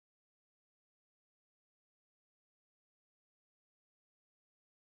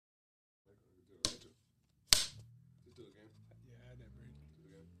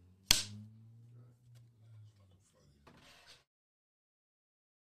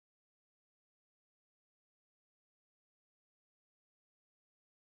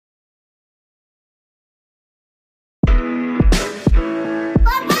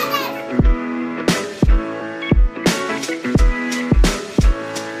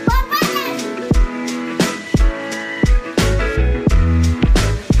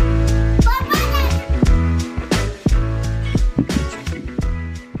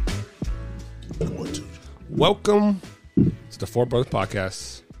Welcome to the Four Brothers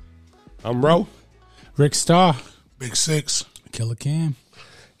Podcast. I'm Ro. Rick Starr. Big Six. Killer Cam.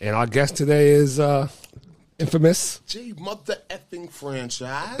 And our guest today is infamous. J Mother Effing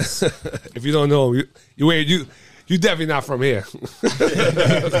Franchise. If you don't know, you definitely not from here.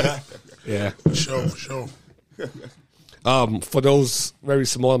 Yeah. For sure. For those very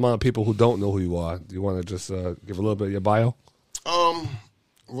small amount of people who don't know who you are, do you want to just give a little bit of your bio?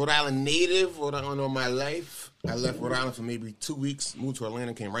 Rhode Island native, Rhode Island all my life. I left Rhode Island for maybe 2 weeks, moved to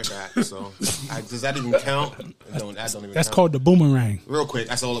Atlanta, came right back. So, does that even count? That don't even That's count. called the boomerang. Real quick,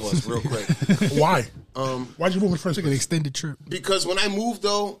 that's all it was, real quick. Why? Why'd you move in the first Took an place? extended trip. Because when I moved,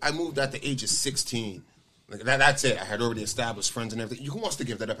 though, I moved at the age of 16. Like that's it. I had already established friends and everything. Who wants to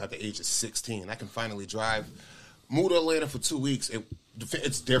give that up at the age of 16? I can finally drive. Moved to Atlanta for 2 weeks.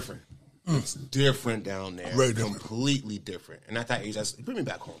 It's different. It's different down there. Very different. Completely different. And at that age, bring me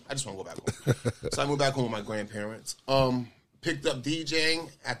back home. I just want to go back home. So I moved back home with my grandparents. Picked up DJing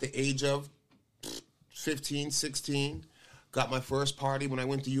at the age of 15, 16. Got my first party when I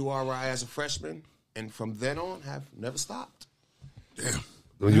went to URI as a freshman. And from then on, have never stopped. Damn.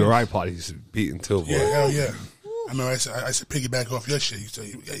 When you were parties beating too, boy. Yeah, hell yeah. I know. I said piggyback off your shit. You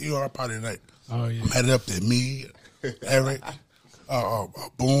say you are a party tonight. Oh, yeah. I'm headed up there. Me, Eric,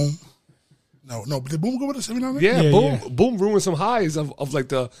 Boom. No, but did Boom go with us every now and then? Yeah, Boom ruined some highs of like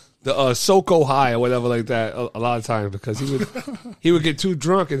the SoCo high or whatever like that a lot of times because he would get too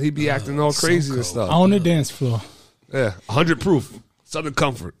drunk and he'd be acting all crazy and stuff. On the dance floor. Yeah, 100 proof, Southern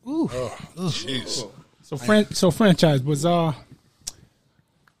Comfort. Ooh. Jeez. So franchise was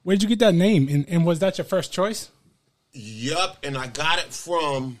where'd you get that name? And was that your first choice? Yup, and I got it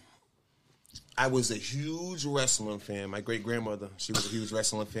from. I was a huge wrestling fan. My great-grandmother, she was a huge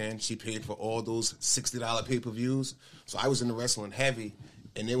wrestling fan. She paid for all those $60 pay-per-views. So I was into wrestling heavy.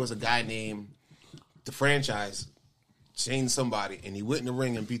 And there was a guy named The Franchise, Shane somebody, and he went in the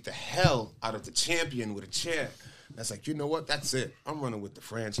ring and beat the hell out of the champion with a chair. And I was like, you know what? That's it. I'm running with The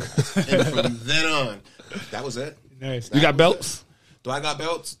Franchise. And from then on, that was it. Nice. You got belts? Do I got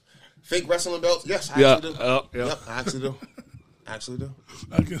belts? Fake wrestling belts? Yes, I Yeah. actually do. Yeah. Yep, I actually do. Actually do.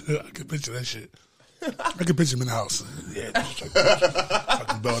 I can picture that shit. I can picture him in the house. Yeah,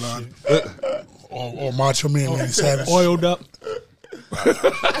 fucking belt on. Or Macho Man, Randy Savage. Oiled up.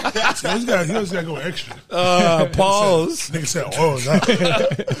 So he always got to go extra. Pause. Nigga said oils out.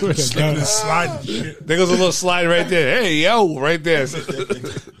 Slipping and sliding and shit. There goes a little slide right there. Hey, yo, right there.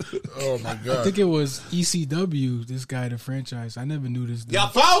 Oh my I god. think it was ECW, this guy, the franchise. I never knew this dude. Y'all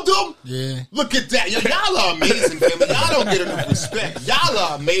found him? Yeah. Look at that. Y'all are amazing, family. Y'all don't get enough respect. Y'all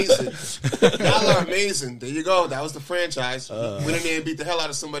are amazing. Y'all are amazing. There you go. That was the franchise. Went in there and beat the hell out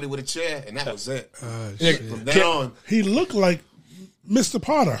of somebody with a chair, and that was it. From then on. He looked like Mr.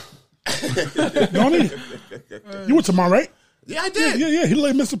 Potter. Don't he? You went to mine, right? Yeah, I did. Yeah. He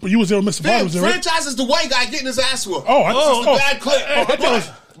looked like Mr. You was there with Mr. Potter. Fam, Was there, right? franchise is the white guy getting his ass whooped. Oh, It's a bad clip. I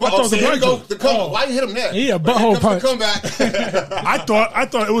thought it was the here black you go. dude. The comeback. Why you hit him there? Yeah, But butthole here comes punch. the comeback. I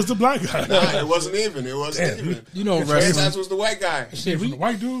thought it was the black guy. Nah, it wasn't even. It wasn't Damn. even. You know, the wrestling. franchise was the white guy. Shit, from the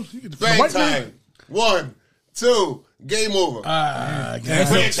white dude. From the Bang white man. time. 1, 2, game over.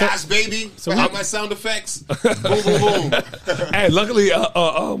 Franchise, baby. So I my sound effects. Boom, boom, boom. Hey, luckily,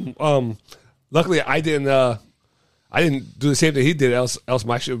 luckily I didn't do the same thing he did. Else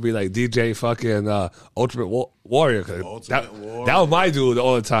my shit would be like DJ fucking Ultimate Warrior. 'Cause that was my dude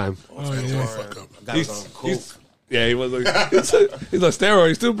all the time. Guy was on coke. Yeah, he was like he's on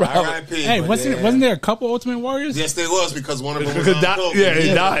steroids too, bro. R.I.P. Hey, but wasn't there a couple Ultimate Warriors? Yes, there was because one of them was Because on coke. yeah,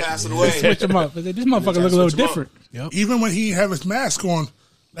 he died. Passed away. Switch them up. This motherfucker look a little Switch 'em up. different. Yep. Even when he had his mask on,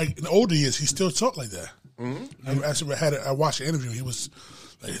 like in the older years, he still talked like that. I watched the interview. He was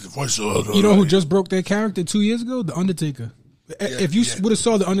like his voice. You know who just broke their character 2 years ago? The Undertaker. If you would have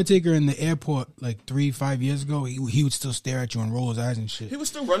saw the Undertaker in the airport like 3-5 years ago, he would still stare at you and roll his eyes and shit. He was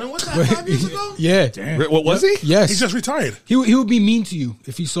still running with that 5 years ago? Yeah. What was he? Yes. He just retired. He would be mean to you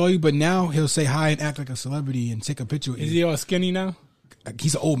if he saw you, but now he'll say hi and act like a celebrity and take a picture with you. Is he all skinny now?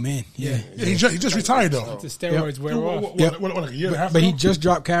 He's an old man. Yeah. Yeah, he just retired though. The steroids wear off. What, like a year and a half But he ago? just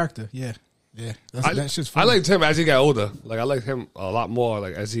dropped character. Yeah. Yeah. That's just I funny. liked him as he got older. Like I liked him a lot more.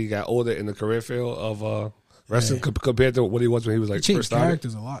 Like as he got older in the career field of wrestling compared to what he was when he was like He changed first started.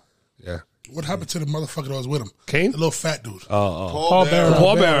 characters a lot. Yeah. What happened to the motherfucker that was with him? Kane? The little fat dude. Paul Bearer.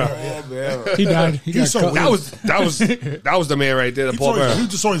 Paul Bearer. Paul Bearer. He died. He got He's so cut. weird. That was the man right there, the He Paul Bearer. was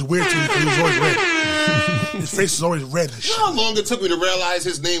just always weird to me. He was always red. His face is always red and shit. You know how long it took me to realize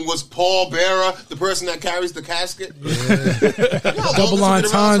his name was Paul Bearer, the person that carries the casket? You know how Double long it took me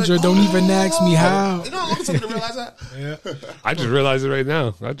to realize, entendre. Don't even ask me how. You know how long it took me to realize that? I just realized it right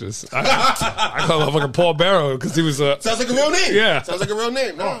now. I call him fucking Paul Barrow because he was a. Sounds like a real name. Yeah. Sounds like a real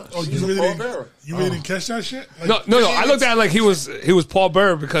name. No, Oh, he's you a really, Paul didn't, Bearer. you really didn't catch that shit? Like, No. I looked at it like he was Paul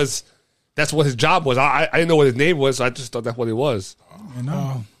Bearer because that's what his job was. I didn't know what his name was, so I just thought that's what he was. You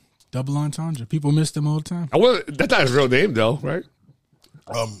know, double entendre. People miss them all the time. That's not his real name though, right?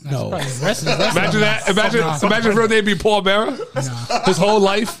 No, Imagine that. Imagine his real name be Paul Bearer. His whole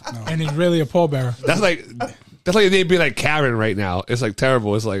life. And he's really a pallbearer. That's like your name be like Karen right now. It's like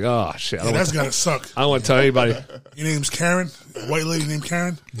terrible. It's like, oh shit. yeah, that's gotta suck. I don't want to tell anybody. Your name's Karen, a white lady named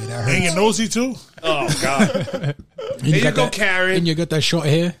Karen. And you're nosy too. Oh god. There you go, Karen. and you got that short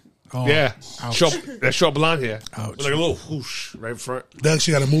hair. Oh, Yeah, ouch. short blonde hair. Ouch. With like a little whoosh right in front. They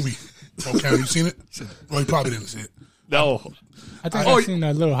actually got a movie. Oh, Karen, you seen it? Well, you probably didn't see it. No, I think I've seen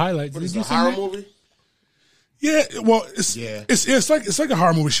that little highlights. Did It's you a see horror that? movie. Yeah, well, it's Yeah. it's like a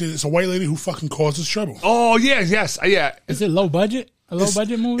horror movie shit. It's a white lady who fucking causes trouble. oh yes, yeah. Is it low budget? A low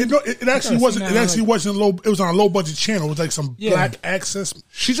budget movie? It actually I've wasn't. seen It that, actually like- wasn't low. It was on a low budget channel. It was like some Yeah. black access.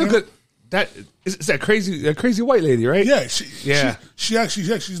 She's a channel. good. Is that crazy white lady, right? Yeah, Yeah. She actually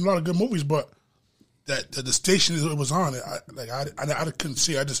she's in a lot of good movies, but that the station it was on, I couldn't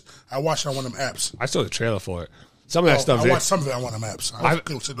see. I watched it on one of them apps. I saw the trailer for it. Some of that stuff. I watched some of it on one of them apps. I I've-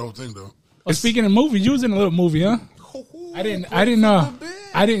 couldn't see the whole thing though. Oh, speaking of movies, you was in a little movie, huh? I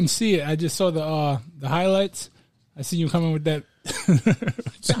didn't see it. I just saw the highlights. I see you coming with that.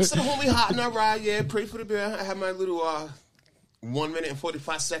 Shouts to the homie Hot and I Ride. Yeah, pray for the bear. I had my little 1 minute and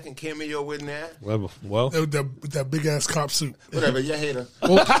 45-second cameo in there. Well, With that big ass cop suit. Whatever, you hater.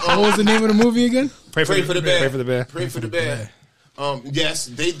 What was the name of the movie again? Pray for the bear. Pray for the bear. Pray for the bear. Yes,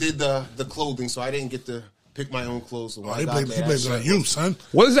 they did the clothing, so I didn't get to pick my own clothes. So He blames it on you, son.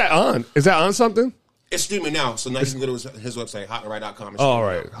 What is that on? Is that on something? It's streaming now, so now you can go to his website, hotandright.com. Oh, all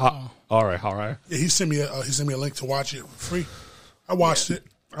right. All right. Yeah, he sent me a link to watch it for free. I watched it.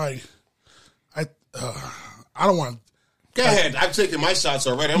 I don't want. Go ahead. I'm taking my shots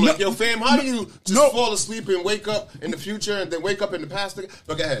already. I'm like, yo, fam, how do you just fall asleep and wake up in the future and then wake up in the past?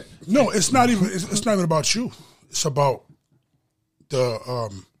 But go ahead. No, it's not even. It's not even about you. It's about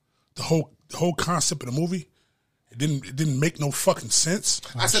the whole concept of the movie. It didn't make no fucking sense.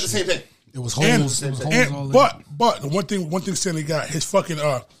 I said the same thing. It was holes. It was holes all in. But the one thing Stanley got, his fucking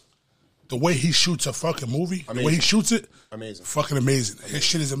the way he shoots a fucking movie, the way he shoots it, Amazing. fucking amazing. His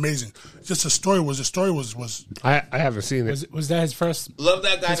shit is amazing. Just the story was I haven't seen it. Was that his first? Love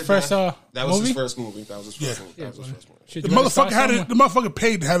that guy. His first that was movie? his first movie. That was his first movie. Shit, the you better start motherfucker had somewhere. it. The motherfucker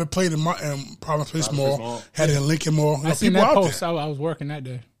paid to have it played in Providence Place Mall. Mall. Had it in Lincoln Mall. You know, I seen people that out post. there. I was working that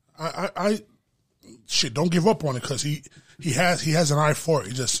day. I shit, don't give up on it because he has an eye for it.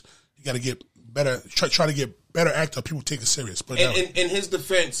 You got to get better. Try to get better actor. People take it serious. But In his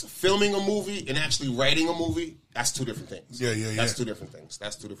defense, filming a movie and actually writing a movie, that's two different things. Yeah. That's two different things.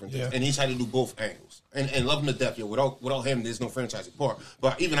 Yeah. And he tried to do both angles. And love him to death, yo. Without him, there's no franchising part.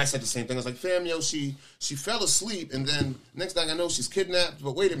 But even I said the same thing. I was like, fam, yo, she fell asleep, and then next thing I know, she's kidnapped.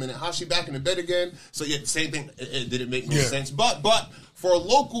 But wait a minute, how's she back in the bed again? So yeah, same thing. It didn't make no sense. But for a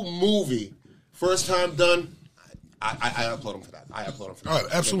local movie, first time done, I applaud him for that. Oh,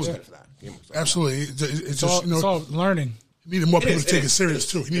 absolutely. Give him credit for that. absolutely, it's It's just all, it's all learning. you needed more people is, to take it it is, serious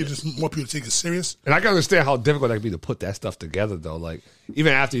it too. is, You needed just more people to take it serious. And I can understand how difficult that can be to put that stuff together, though. Like,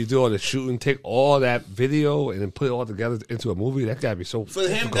 even after you do all the shooting, take all that video and then put it all together into a movie, that gotta be so For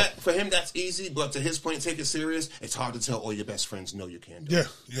him, difficult. that's easy. But to his point, take it serious. It's hard to tell all your best friends no, you can't do.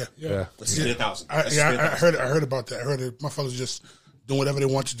 Yeah. Yeah. Let's spend 1,000. I heard about that. I heard it. My fellas just doing whatever they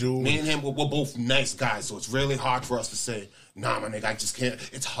want to do. Me and him, we're both nice guys, so it's really hard for us to say, nah, my nigga, I just can't.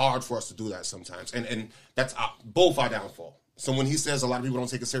 It's hard for us to do that sometimes, and that's both our downfall. So when he says a lot of people don't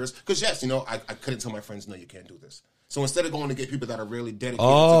take it serious, because yes, I couldn't tell my friends, no, you can't do this. So instead of going to get people that are really dedicated,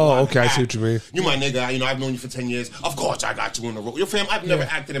 Oh, to okay, I see what you mean. You my nigga, I've known you for 10 years. Of course, I got you in the role. Your fam, I've never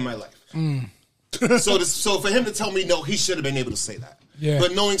acted in my life. So for him to tell me no, he should have been able to say that. Yeah.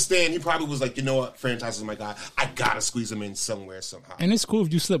 But knowing Stan, he probably was like, you know what, franchise is my guy. I gotta squeeze him in somewhere somehow. And it's cool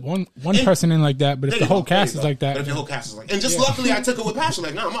if you slip one person in like that, but if the whole cast is like that, But if the whole cast is like, and just luckily I took it with passion.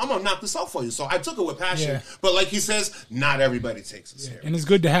 Like, no, I'm gonna knock this out for you. So I took it with passion. Yeah. But like he says, not everybody takes it serious. and it's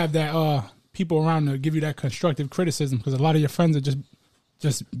good to have that people around to give you that constructive criticism because a lot of your friends are just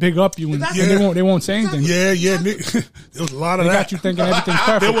big up you and, Exactly. and they won't say anything. Yeah. There was a lot of They that. got you thinking everything's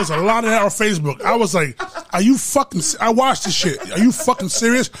perfect. There was a lot of that on Facebook. I was like, "Are you fucking?" I watched this shit. Are you fucking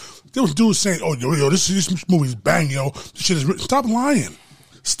serious? There was dudes saying, "Oh, yo, this movie's bang, yo. This shit is stop lying."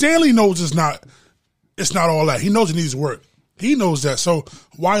 Stanley knows it's not it's not all that. He knows he needs work. He knows that. So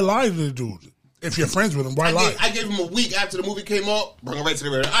why lie to the dude? If you're friends with him, why lie? I gave him a week after the movie came out, bring him right to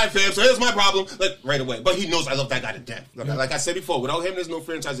the radio. All right, fam, so here's my problem. Like, right away. But he knows I love that guy to death. Like I said before, without him, there's no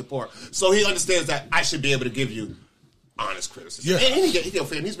franchise support. So he understands that I should be able to give you honest criticism. Yeah.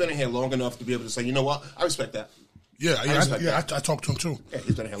 And he's been in here long enough to be able to say, you know what? I respect that. Yeah, I talked to him too. Yeah,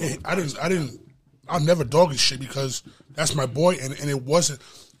 he's been in here long enough. I'll never dog his shit because that's my boy, and it wasn't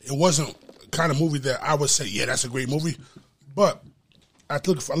the kind of movie that I would say, yeah, that's a great movie. But I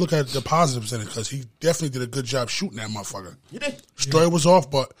look at the positives in it because he definitely did a good job shooting that motherfucker. He did. Story was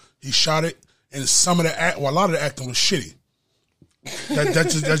off, but he shot it, and some of a lot of the acting was shitty.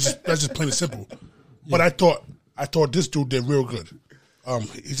 That's just plain and simple. But I thought this dude did real good.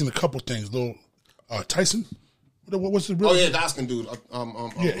 He's in a couple things. Little Tyson. What was the real? Oh yeah, the Oscar dude.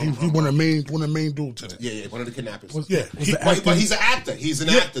 He one of the main dudes in it. Yeah, one of the kidnappers. But he's an actor. He's an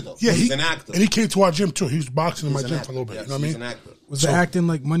actor though. Yeah, he's an actor. And he came to our gym too. He was boxing in my gym actor. for a little bit. Yes, You know what I he's mean? an actor. Was the acting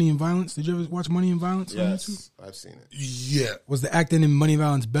like Money and Violence? Did you ever watch Money and Violence on YouTube? Yes, I've seen it. Yeah. Was the acting in Money and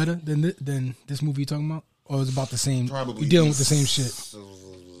Violence better than this movie you're talking about, or was it about the same? Probably. You dealing with the same shit?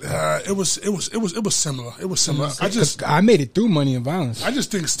 It was similar. It was similar. I made it through Money and Violence. I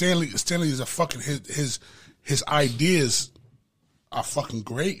just think Stanley is a fucking his ideas are fucking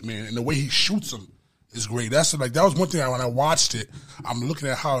great, man, and the way he shoots them is great. That was one thing when I watched it. I'm looking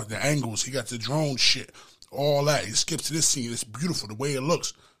at how the angles, he got the drone shit, all that. He skips to this scene. It's beautiful the way it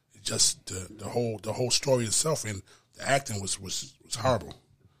looks. It just the whole story itself and the acting was horrible.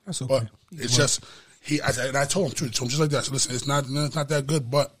 That's okay. But it's just I told him too. Just like that. I said, listen, it's not that good,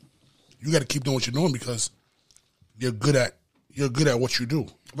 but you got to keep doing what you're doing because you're good at what you do.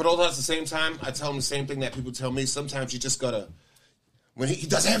 But although at the same time, I tell him the same thing that people tell me. Sometimes you just gotta. When he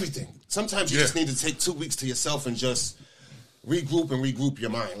does everything, sometimes you just need to take 2 weeks to yourself and just regroup your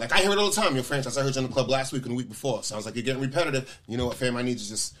mind. Like I hear it all the time. Your franchise, I heard you in the club last week and the week before. Sounds like you're getting repetitive. You know what, fam? I need to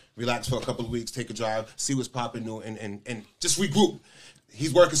just relax for a couple of weeks, take a drive, see what's popping new, and just regroup.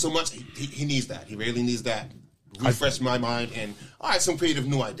 He's working so much. He needs that. He really needs that. Refresh my mind and all right, some creative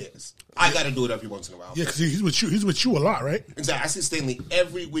new ideas. I got to do it every once in a while. Yeah, because he's with you. He's with you a lot, right? Exactly. I see Stanley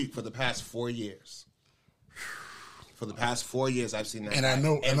every week for the past 4 years. For the past 4 years, I've seen that. And I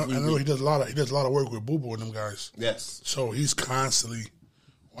know he does a lot of work with Boo Boo and them guys. Yes. So he's constantly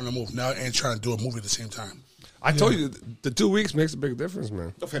on the move now and trying to do a movie at the same time. I told you the 2 weeks makes a big difference,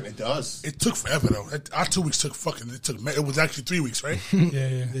 man. It does. It took forever though. Our 2 weeks took It was actually 3 weeks, right?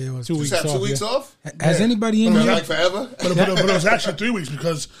 Yeah, it was 2 weeks off. 2 weeks off? Has anybody in here? Like forever? But it was actually 3 weeks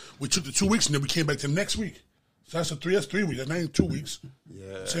because we took the 2 weeks and then we came back to the next week. So that's 3 weeks. That's not even 2 weeks.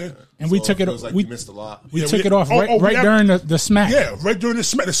 Yeah. See? And we took it. Feels like we you missed a lot. We took it off right during the smack. Yeah, right during the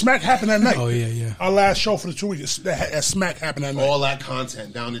smack. The smack happened that night. Oh yeah. Our last show for the 2 weeks, that smack happened that night. All that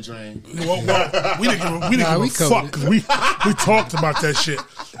content down the drain. Well, we didn't give a fuck because we talked about that shit.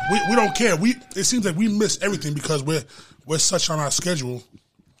 We don't care. It seems like we miss everything because we're such on our schedule.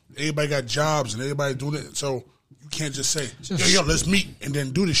 Everybody got jobs and everybody doing it, so you can't just say, yo, let's meet and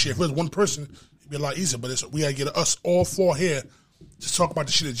then do this shit. If it was one person, it'd be a lot easier. But we gotta get us all four here to talk about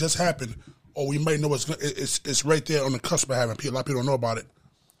the shit that just happened, or we might know it's right there on the cusp of having. A lot of people don't know about it.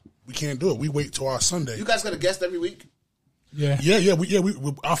 We can't do it. We wait till our Sunday. You guys got a guest every week? Yeah. We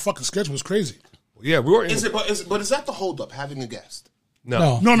our fucking schedule was crazy. Yeah, we were. Is that the holdup, having a guest?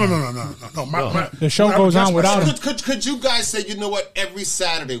 No. The show goes on without him. Could you guys say, you know what? Every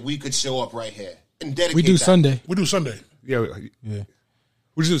Saturday we could show up right here and dedicate. We do that. Sunday. We do Sunday. Yeah.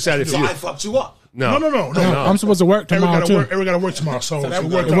 We just do Saturday So for you. I fucked you up. No. I'm supposed to work tomorrow too. Every got to work tomorrow, so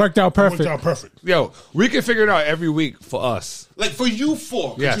it worked out perfect. Yo, we can figure it out every week for us. Like for you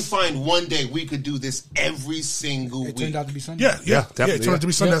four, could Yes. you find one day we could do this every single It week? turned out to be Sunday. Yeah, definitely, it turned out to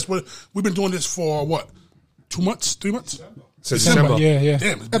be Sunday. Yeah. That's what we've been doing this for. What, 2 months, 3 months? Since December. December. Yeah.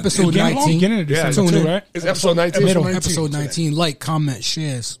 Damn, it's Episode been long. 19. Beginning of Yeah, December tune too, in. right? It's episode 19. Middle. Episode 19. Like, comment,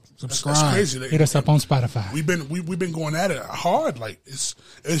 shares, subscribe. That's crazy. Like, Hit us up on Spotify. We've been going at it hard. Like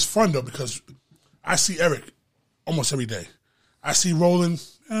it's fun though because I see Eric almost every day. I see Roland,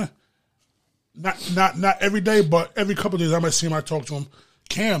 not every day, but every couple of days I might see him. I talk to him.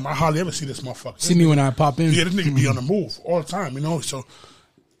 Cam, I hardly ever see this motherfucker. See me when I pop in. Yeah, this nigga be on the move all the time, you know. So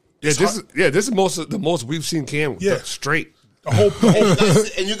Yeah, this is the most we've seen Cam straight. the whole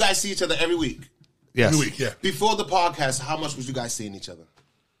And you guys see each other every week. Yes. every week, yeah. Before the podcast, how much was you guys seeing each other?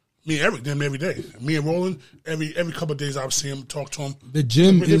 Me and Eric, them every day. Me and Roland, every couple of days I would see him, talk to him. The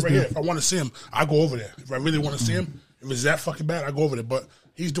gym is right here. the... If I want to see him, I go over there. If I really want to see him, if it's that fucking bad, I go over there. But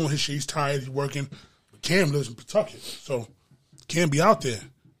he's doing his shit. He's tired. He's working. But Cam lives in Pawtucket, so Cam be out there.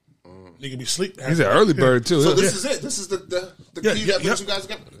 Nigga be sleep. He's an early bird too. So this is it. This is the key that makes you guys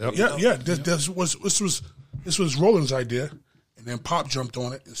get. Yeah. This was Roland's idea, and then Pop jumped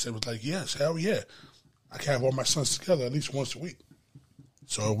on it and said, "Was like, yes, hell yeah, I can have all my sons together at least once a week."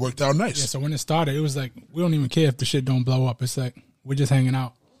 So it worked out nice. Yeah. So when it started, it was like we don't even care if the shit don't blow up. It's like we're just hanging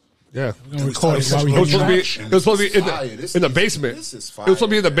out. Yeah, we're gonna record it while we it was supposed to be in the basement. This is fire. It was supposed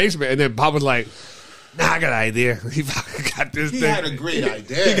to be in the basement, and then Pop was like, "Nah, I got an idea." He got this He thing. had a great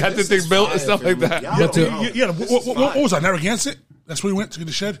idea. He got this thing built and stuff like that. What was that? Narragansett? That's where we went to get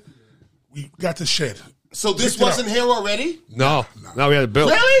the shed. We got the shed. So this wasn't here already? No, we had it built.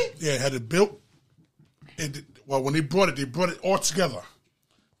 Really? Yeah, it had it built. When they brought it all together.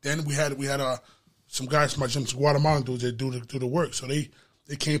 Then we had some guys from my gym, some Guatemalan dudes that do the work. So they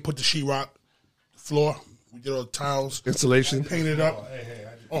came, put the sheetrock, the floor. We did all the tiles, Installation, painted it up.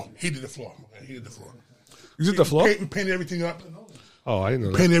 He did the floor. He did the floor. You did the floor? We painted everything up. Oh, I didn't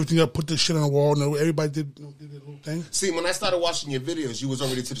know that. Painted everything up, put this shit on the wall. And everybody did their little thing. See, when I started watching your videos, you was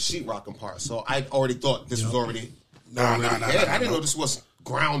already to the sheetrocking part. So I already thought this was already. Nah. I didn't know this was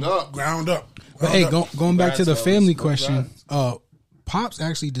ground up. But hey, going back to the family question, Pops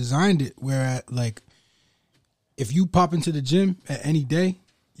actually designed it where like if you pop into the gym at any day,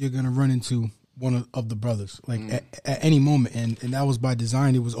 you're gonna run into one of the brothers like at any moment, and that was by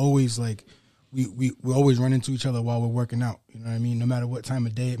design. It was always like we always run into each other while we're working out. You know what I mean? No matter what time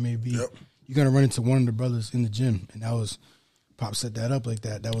of day it may be, you're gonna run into one of the brothers in the gym, and that was Pop set that up like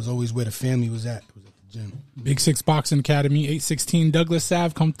that. That was always where the family was at. It was at the gym. Big Six Boxing Academy, 816 Douglas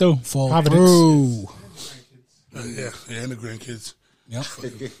Ave, come through. Fall Providence. through. Yeah, and the grandkids. Yep.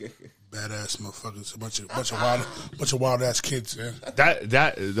 Badass motherfuckers. A bunch of wild ass kids. Yeah.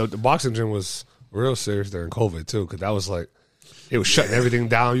 The boxing gym was real serious during COVID too, because that was like it was shutting everything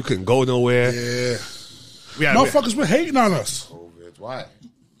down. You couldn't go nowhere. Yeah, motherfuckers were hating on us. COVID. Why?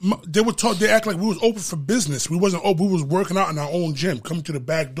 They would talk. They act like we was open for business. We wasn't open. We was working out in our own gym, coming to the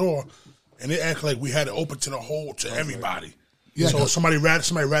back door, and they act like we had it open to everybody. Yeah, so somebody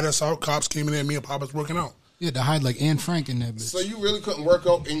ratted us out. Cops came in there. Me and Pop was working out. Yeah, to hide like Anne Frank in that bitch. So you really couldn't work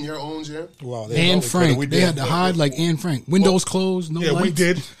out in your own gym? Wow, Anne Frank. They had to hide like Anne Frank. Windows closed, no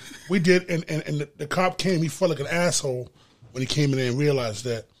lights. We did. And the cop came. He felt like an asshole when he came in there and realized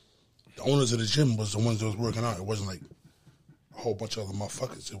that the owners of the gym was the ones that was working out. It wasn't like a whole bunch of other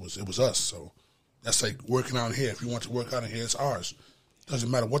motherfuckers. It was us. So that's like working out here. If you want to work out in here, it's ours. Doesn't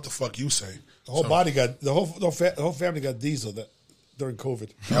matter what the fuck you say. The whole family got diesel during COVID.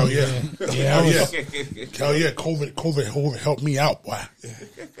 Hell yeah. Hell yeah. COVID helped me out, boy.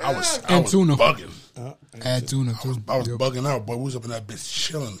 I was bugging. Add tuna too. I was bugging out, boy. We was up in that bitch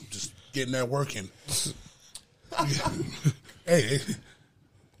chilling, just getting that work in. Hey,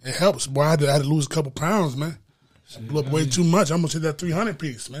 it helps, boy. I had to lose a couple pounds, man. I blew up way too much. I almost hit that 300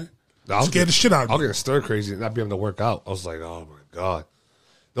 piece, man. Scared the shit out of me. I was getting stir crazy and not being able to work out. I was like, oh my God.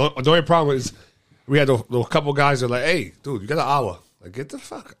 The only problem is we had those couple guys that were like, hey, dude, you got an hour. Like, get the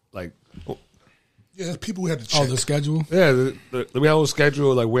fuck. Like, yeah, people we had to check. Oh, the schedule? Yeah, we had a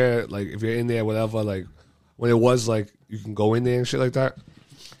schedule, like, where, like, if you're in there, whatever, like, when it was, like, you can go in there and shit like that.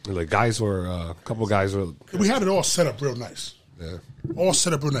 And, like, a couple guys were. We had it all set up real nice. Yeah. All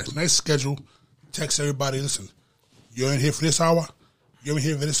set up real nice. Nice schedule. Text everybody, listen, you're in here for this hour. You're in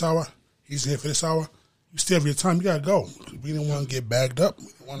here for this hour. He's in here for this hour. You still have your time. You got to go. We didn't want to get bagged up. We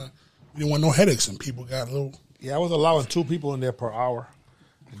didn't want no headaches, and people got a little. Yeah, I was allowing 2 people in there per hour.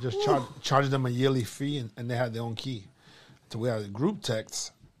 And just charging them a yearly fee, and they had their own key. So we had a group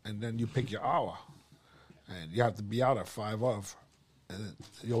text, and then you pick your hour. And you have to be out at 5 of. And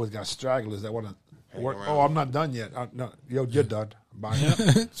you always got stragglers that want to work. Oh, I'm not done yet. No, you're done. Bye.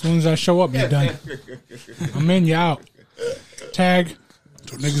 As soon as I show up, you're done. I'm in, you out. Tag.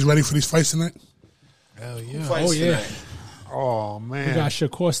 So niggas ready for these fights tonight? Hell yeah. Oh, yeah. Tonight? Oh, man. We got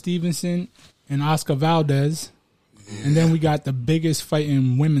Shakur Stevenson and Oscar Valdez. Yeah. And then we got the biggest fight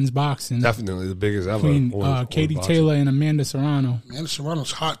in women's boxing. Definitely the biggest ever. Between Katie Taylor and Amanda Serrano. Amanda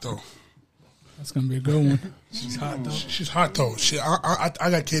Serrano's hot, though. That's going to be a good one. She's hot, though. She's hot, though. I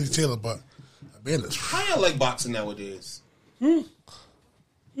got Katie Taylor, but Amanda's. How y'all like boxing nowadays? How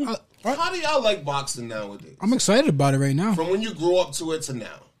do y'all like boxing nowadays? I'm excited about it right now. From when you grew up to it to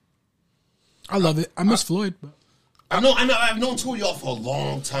now. I love it. I miss Floyd. But I've known two of y'all for a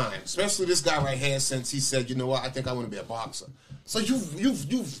long time, especially this guy right here. Since he said, "You know what? I think I want to be a boxer." So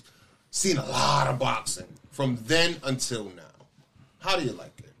you've seen a lot of boxing from then until now. How do you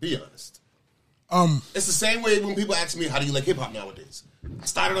like it? Be honest. It's the same way when people ask me, "How do you like hip hop nowadays?" I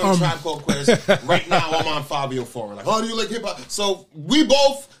started on Tribe Called Quest. Right now, I'm on Fabio Foreign. Like, how do you like hip hop? So we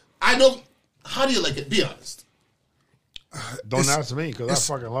both. I know. How do you like it? Be honest. Don't ask me because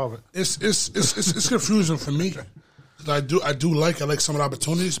I fucking love it. It's confusing for me. I do like some of the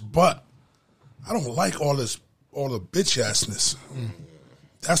opportunities, but I don't like all the bitch assness.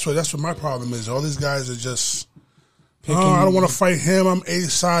 That's what my problem is. All these guys are just. I don't want to fight him. I'm A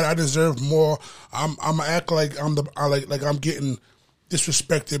side. I deserve more. I'm gonna act like I'm getting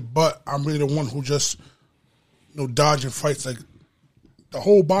disrespected, but I'm really the one who just dodging fights. Like the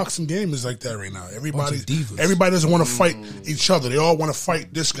whole boxing game is like that right now. Everybody doesn't want to fight each other. They all want to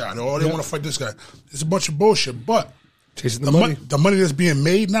fight this guy. They want to fight this guy. It's a bunch of bullshit. But chasing the money, the money that's being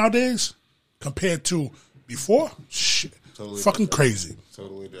made nowadays compared to before, shit, totally fucking crazy.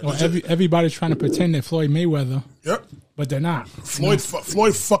 Totally different. Well, everybody's trying to pretend they're Floyd Mayweather. Yep. But they're not. Floyd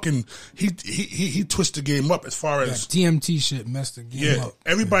fucking he twisted the game up as far as TMT shit messed the game up.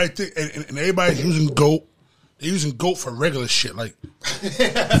 Everybody think and everybody's using GOAT. They're using GOAT for regular shit. Like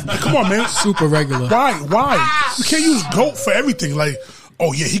come on, man. Super regular. Why? You can't use GOAT for everything. Like,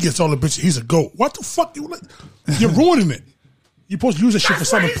 oh yeah, he gets all the bitches. He's a GOAT. What the fuck? You're ruining it. You're supposed to use that shit for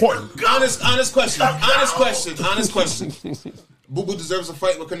something important. Honest question. Boo Boo deserves a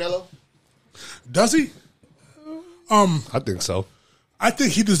fight with Canelo? Does he? I think so. I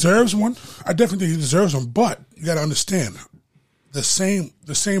think he deserves one. I definitely think he deserves one. But you got to understand the same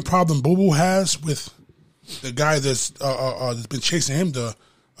problem Boo Boo has with the guy that's been chasing him.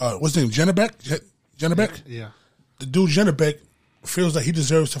 What's his name? Janabek? Yeah. The dude Janabek feels that he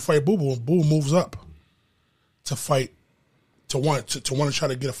deserves to fight Boo Boo, and Boo moves up to fight to want to try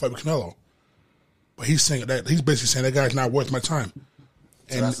to get a fight with Canelo. But he's basically saying that guy's not worth my time.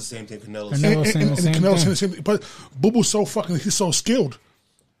 So that's the same thing Canelo's saying the same thing. But Boo Boo's he's so skilled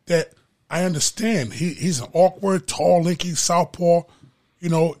that I understand. He's an awkward, tall, lanky southpaw. He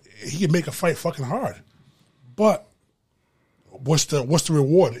can make a fight fucking hard. But what's the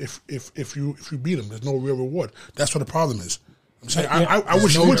reward if you beat him? There's no real reward. That's what the problem is. I'm saying I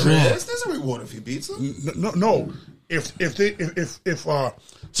wish you would. There's a reward if he beats him. No. If Boo Boo beats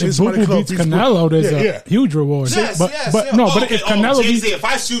Canelo, there's a huge reward. Yes. But if Canelo beats, if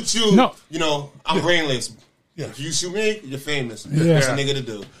I shoot you, I'm brainless. Yeah. If you shoot me, you're famous. That's a nigga to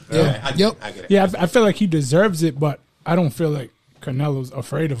do. Yeah. I get it. Yeah, I feel like he deserves it, but I don't feel like Canelo's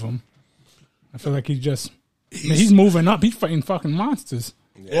afraid of him. I feel like he's moving up. He's fighting fucking monsters.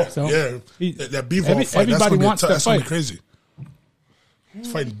 Yeah, so that Bivol fight. Everybody wants to fight. Crazy.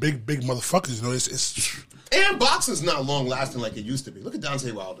 He's fighting big motherfuckers. It's and boxing's not long lasting like it used to be. Look at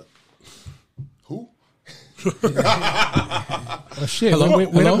Deontay Wilder. Who? Oh shit!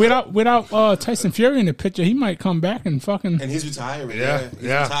 Without Tyson Fury in the picture, he might come back and fucking. And he's retiring. Yeah.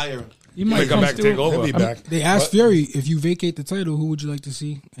 Retiring. He might come back and take over. He'll be back. They asked Fury, if you vacate the title, who would you like to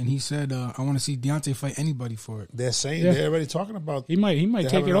see? And he said, I want to see Deontay fight anybody for it. They're saying they're already talking about. He might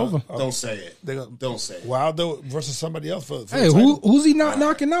take it over. Don't say it. Don't say it. Wilder versus somebody else for Hey, who's he not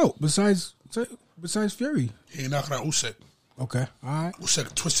knocking out besides Fury? He ain't knocking out Usyk. Okay, all right.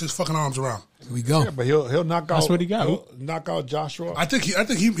 Usyk twists his fucking arms around. Here we go. Yeah, but he'll knock out. That's what he got. He'll knock out Joshua. I think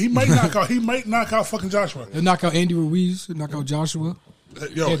he might knock out. He might knock out fucking Joshua. He'll knock out Andy Ruiz. He'll knock out Joshua.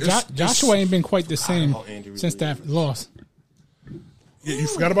 Joshua ain't been quite the same since that loss. Yeah, you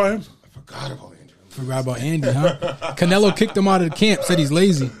forgot about him? I forgot about Andy. Forgot about Andy, huh? Canelo kicked him out of the camp. Said he's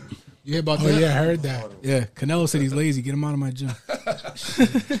lazy. You hear about that? Yeah, I heard that. Yeah, Canelo said he's lazy. Get him out of my gym.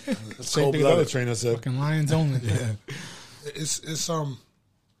 Same thing the other trainer said. Fucking Lions only. Yeah. It's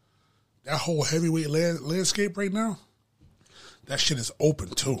that whole heavyweight landscape right now. That shit is open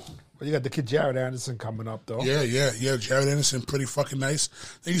too. Well, you got the kid Jared Anderson coming up though. Yeah. Jared Anderson, pretty fucking nice.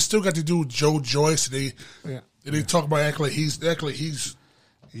 Then you still got to do Joe Joyce. They talk about acting like he's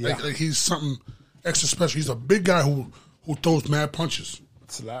something extra special. He's a big guy who throws mad punches.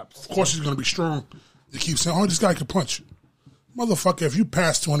 Slaps. Of course, he's gonna be strong. They keep saying, "Oh, this guy can punch." Motherfucker, if you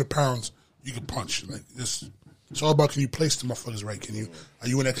pass 200 pounds, you can punch. Like this. It's all about, can you place the motherfuckers right? Are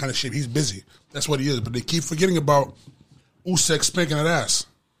you in that kind of shape? He's busy. That's what he is. But they keep forgetting about Usyk spanking that ass.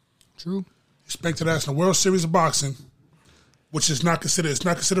 True. He spanked that ass in the World Series of Boxing, which is not considered. It's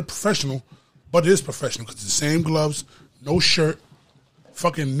not considered professional, but it is professional because it's the same gloves, no shirt,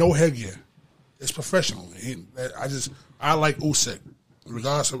 fucking no headgear. It's professional. I like Usyk,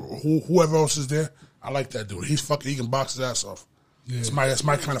 regardless of whoever else is there. I like that dude. He can box his ass off. Yeah. That's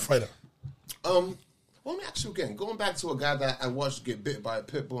my kind of fighter. Well, let me ask you again. Going back to a guy that I watched get bit by a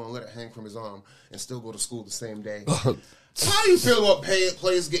pit bull and let it hang from his arm and still go to school the same day. How do you feel about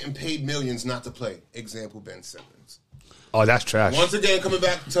players getting paid millions not to play? Example, Ben Simmons. Oh, that's trash. Once again, coming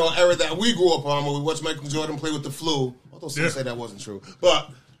back to an era that we grew up on when we watched Michael Jordan play with the flu. Although some say that wasn't true.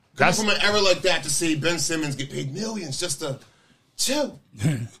 But coming from an era like that to see Ben Simmons get paid millions just to chill.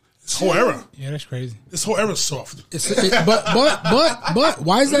 This whole era. Yeah, that's crazy. This whole era's soft. But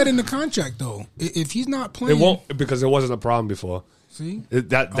why is that in the contract though? If he's not playing, It won't because it wasn't a problem before. See,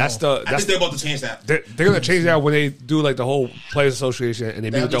 That's I think that's they're about to change that. they're gonna change that when they do like the whole players association and they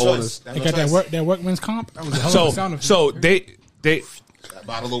They meet with have the no owners. choice. They have They no got choice. that workman's comp. That was a hell of So a sound effect. so they That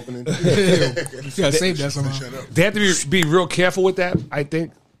bottle opening. you gotta save that somehow. they have to be real careful with that. I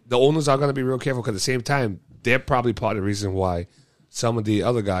think the owners are going to be real careful because at the same time, they're probably part of the reason why some of the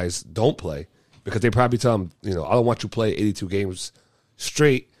other guys don't play because they probably tell them, I don't want you to play 82 games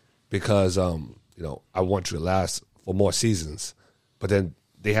straight because, I want you to last for more seasons. But then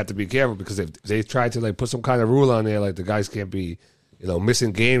they have to be careful because if they try to like put some kind of rule on there, like the guys can't be,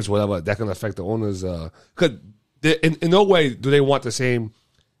 missing games, whatever, that can affect the owners. Because in no way do they want the same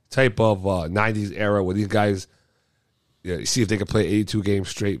type of 90s era where these guys see if they can play 82 games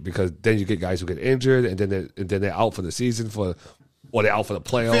straight because then you get guys who get injured and then they're out for the season or they're out for the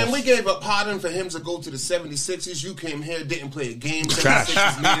playoffs. Man, we gave up Harden for him to go to the 76ers. You came here, didn't play a game. Trash.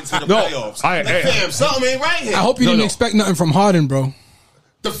 76ers made it to the No, playoffs. hey. Fam, something ain't right here. I hope you No, didn't no. expect nothing from Harden, bro.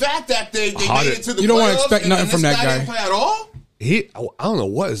 The fact that they made Harden. it to the You don't wanna playoffs expect and nothing this from that guy guy. didn't play at all? I don't know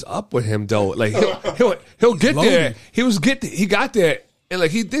what is up with him though. Like he'll get loaded. there. He got there and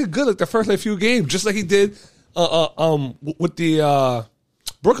like he did good like the first few games, just like he did with the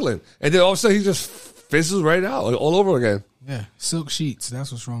Brooklyn, and then all of a sudden he just fizzles right out all over again. Yeah, silk sheets.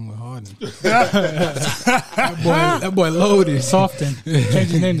 That's what's wrong with Harden. that boy loaded. Soften. Change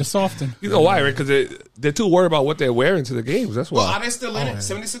his name to Soften. You know why, right? Because they're too worried about what they're wearing to the games. That's Well, why. are they still in it?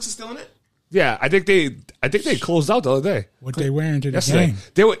 76ers still in it? Yeah, I think they closed out the other day. What they wearing to the Yesterday,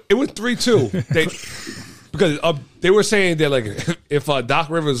 game. it was 3-2. Because they were saying that like if Doc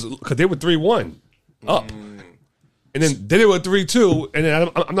Rivers, because they were 3-1 up, and then they were 3-2, and then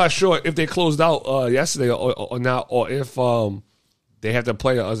I'm not sure if they closed out yesterday or not, or if they have to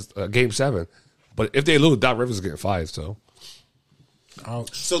play a game 7. But if they lose, Doc Rivers is getting fired. So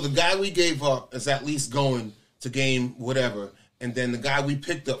So the guy we gave up is at least going to game whatever, and then the guy we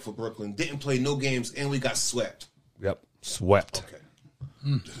picked up for Brooklyn didn't play no games, and we got swept. yep, swept, Okay.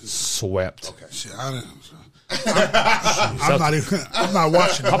 swept. Shit, I'm not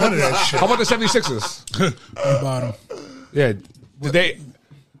watching none of that shit. How about the 76ers? Bottom. Yeah, did they?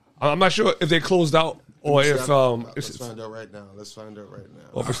 I'm not sure if they closed out or if Let's find out right now. Let's find out right now.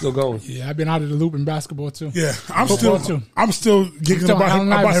 or if it's still going. Yeah, I've been out of the loop in basketball too. Yeah, I'm Football, still too. giggling still about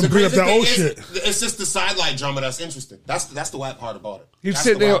him Allen Iverson. bringing up that old Crazy shit. thing is, it's just the sidelight drama that's interesting. That's the wild part about it. He's That's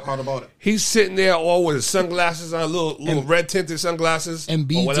sitting the there. wild part about it. He's sitting there all with his sunglasses on, little red tinted sunglasses, And or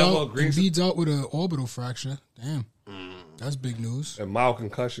Embiid's whatever. out. green- Embiid's out with an orbital fracture. Damn, that's big news. a mild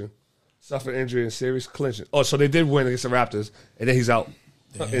concussion, suffered injury and serious clinching. Oh, so they did win against the Raptors, and then he's out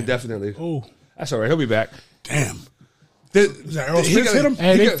indefinitely. Oh, That's all right. He'll be back. Damn. The, Is that Errol Spence hit him?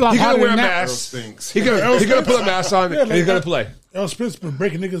 Hey, they flop he gonna harder wear a than that. mask. Errol Spence. He gonna put a mask on and he's gonna play. Errol Spence been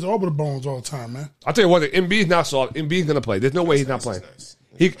breaking niggas' orbital bones all the time, man. I'll tell you what, Embiid's not soft. Embiid's gonna play. There's no way he's not playing.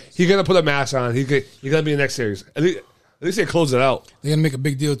 He's gonna put a mask on. He's gonna be in the next series. At least they close it out. They're gonna make a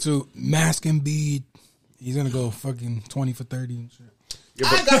big deal too. Mask Embiid. He's gonna go fucking 20 for 30 and shit.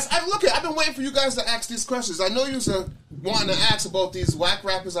 All right, guys. I've been waiting for you guys to ask these questions. I know you're wanting to ask about these whack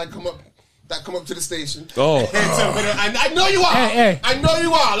rappers that come up to the station. Oh. And so, I know you are. Hey. I know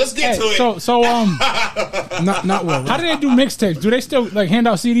you are. Let's get to it. Not well. how do they do mixtapes? Do they still like hand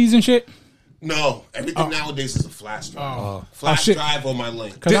out CDs and shit? No, everything nowadays is a flash drive. Flash Oh, shit. drive on my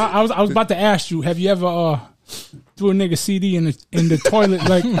link. Because I was about to ask you, have you ever threw a nigga CD in the toilet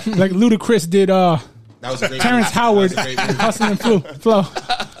like Ludacris did? That was a great Terrence movie. Howard, That was a great movie. Hustling Flow.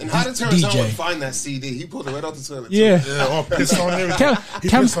 And how did Terrence DJ. Howard find that CD? He pulled it right out the toilet. too. Yeah. Yeah, all pissed on everything. He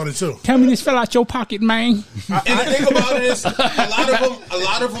pissed on it too. Tell me this fell out your pocket, man. And the thing about it is, a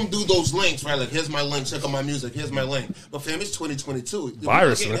lot of them do those links, right? Like, here's my link, check out my music, here's my link. But fam, it's 2022.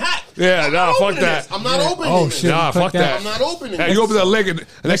 Virus, Getting man. hacked. Yeah, I'm nah, not fuck opening that. this. I'm not opening Oh, this. shit. Nah, fuck that. I'm not opening Hey, this. you open the link, and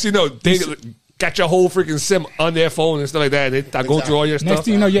next thing you know, they got your whole freaking sim on their phone and stuff like that. And they start going through all your Next stuff.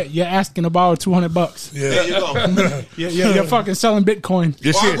 thing you know, you're asking to borrow $200. Yeah. There you go. You're fucking selling Bitcoin.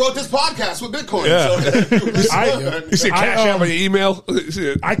 You Well, I see, wrote this podcast with Bitcoin. Yeah. you see cash out on your email. You see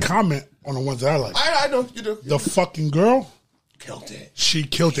it. I comment on the ones that I like. I know you do. The fucking girl, Killed it. she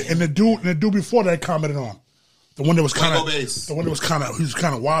killed it. And the dude before that I commented on. The one that was kind Michael of, Bass. he was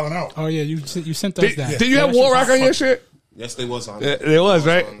kind of wilding out. Oh yeah, you sent us Did, that. did you have War Rock on your shit? Yes, they was on. Yeah, it was,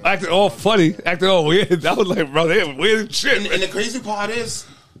 right? Acting all funny, acting all weird. That was like, bro, they weird as shit. And the crazy part is,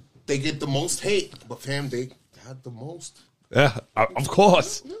 they get the most hate, but fam, they had the most. Yeah, of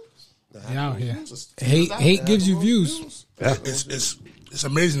course. They out here. Hate gives you views. Yeah. It's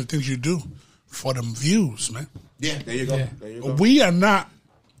amazing the things you do for them views, man. Yeah, there you go. Yeah. There you go. We are not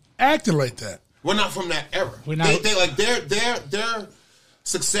acting like that. We're not from that era. We're not. They like their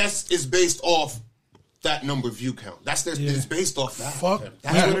success is based off that number view count. That's their. It's based off that. Fuck.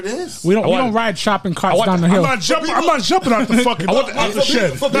 That's what it is. We don't ride shopping carts down the hill. I'm not jumping out the fucking out the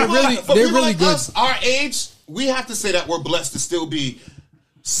shed. They're really like good. us, our age, we have to say that we're blessed to still be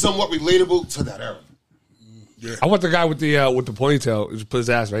somewhat relatable to that era. Yeah. I want the guy with the ponytail, just put his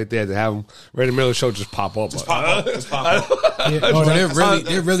ass right there to have him right in the middle of the show just pop up. Just pop up.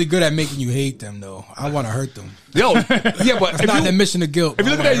 They're really good at making you hate them though. I want to hurt them. Yo, yeah, but It's not an admission of guilt. if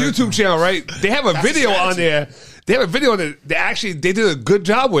you look at that YouTube channel, right, they have a video on there. They have a video on it. They did a good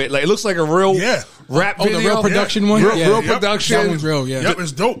job with it. Like it looks like a real rap video. The real production one? Real production. That one's real, yeah. Yep,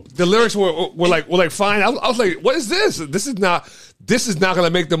 it's dope. The lyrics were like fine. I was like, what is this? This is not going to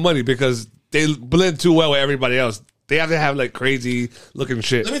make them money because they blend too well with everybody else. They have to have like crazy looking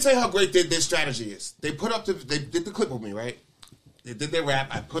shit. Let me tell you how great their strategy is. They did the clip with me, right? They did their rap.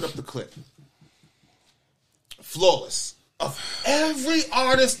 I put up the clip. Flawless. Of every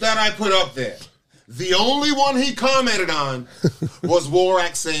artist that I put up there, the only one he commented on was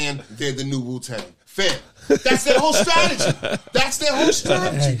Warak saying they're the new Wu-Tang. Fam. That's their whole strategy.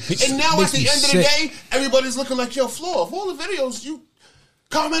 And now at the end of the day, everybody's looking like, yo, Flaw, of all the videos you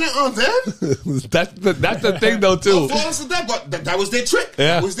commented on them? That's the thing though too. Flawless is that, but that was their trick.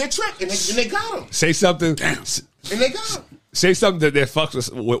 Yeah. That was their trick, and they got him. Say something. And they got him. Say something that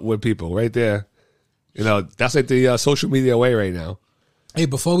fucks with people right there. You know, that's like the social media way right now. Hey,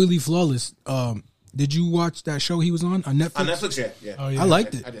 before we leave Flawless, did you watch that show he was on Netflix? On Netflix, yeah. Oh, yeah. I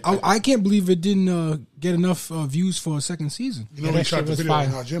liked it. I did. I can't believe it didn't get enough views for a second season. You know, that we shot shit the was video fire.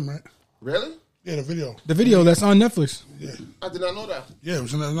 in our gym, right? Really? Yeah, the video. The video that's on Netflix. Yeah, I did not know that. yeah, it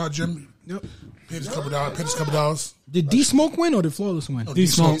was in our gym. Yep. Paid us a couple dollars. Did D Smoke win or did Flawless win? No, D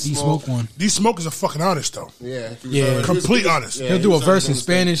D-Smoke. Smoke won. D Smoke is a fucking artist, though. Yeah. Complete artist. He'll do a verse in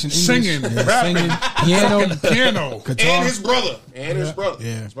Spanish and English. Singing, rapping, singing, piano, piano. guitar. And his brother.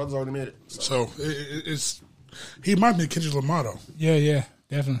 Yeah. His brother's already made it. So it's he reminds me of Kendrick Lamar, though. Yeah,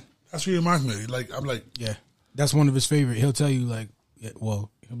 definitely. That's what he reminds me of. Like I'm like, Yeah, that's one of his favorite. He'll tell you like, he'll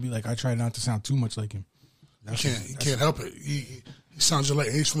be like, I try not to sound too much like him. he can't help it. He sounds just like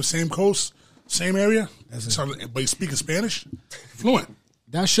he's from the same coast, same area. But he's speaking Spanish, fluent.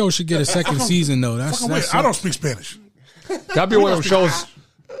 That show should get a second season though. That's I don't speak Spanish. That'd be one of them shows.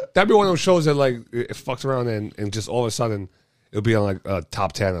 That'd be one of those shows that like it fucks around and just all of a sudden it'll be on like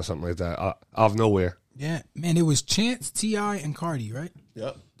top 10 or something like that out of nowhere. Yeah, man, it was Chance, T.I., and Cardi, right?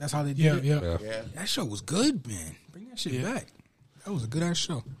 Yep. That's how they did it. Yeah. Yeah. That show was good, man. Bring that shit back. That was a good ass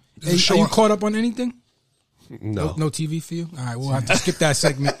show. Is Hey, the show are you on- caught up on anything? No. No TV for you? All right, we'll have to skip that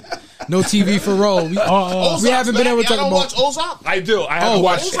segment. No TV for Roll. We Ozark's haven't been back. able to Y'all talk don't about. watch Ozark? I do. I haven't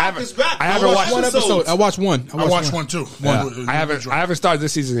watched. Ozark is back. I haven't Y'all watched One episode. I watched one. I watched one too. Yeah. One- I haven't started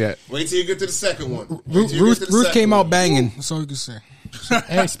this season yet. Wait till you get to the second one. Wait till you get to the Ruth second came out one. banging. That's all you can say.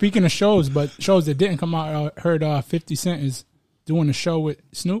 Hey, speaking of shows, but shows that didn't come out, I heard 50 Cent is doing a show with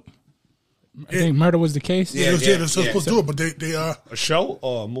Snoop. I think Murder Was the Case. They're supposed to do it, but they A show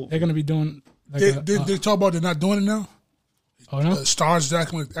or a movie? They're going to be doing like they talk about they're not doing it now. oh, no? Stars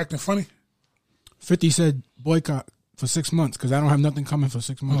acting funny. 50 said boycott for 6 months because I don't have nothing coming for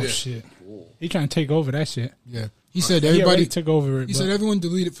 6 Oh, months. shit. He trying to take over that shit. Yeah. He said He everybody already took over it. He but- said everyone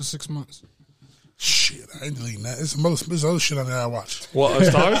deleted for 6 months. Shit, I ain't deleting that. There's other shit on there I watch. What,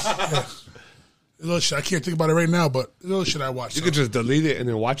 Stars? There's other shit. I can't think about it right now, but there's other shit I watch. You could just delete it and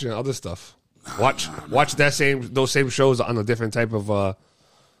then watch it on other stuff. Watch those same shows on a different type of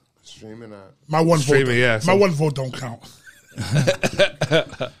Streaming out. My one Streaming, vote. yeah, My so- one vote don't count.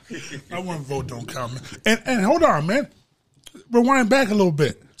 My one vote don't count, man. And hold on, man. Rewind back a little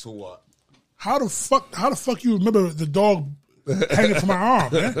bit. To what? How the fuck you remember the dog hanging from my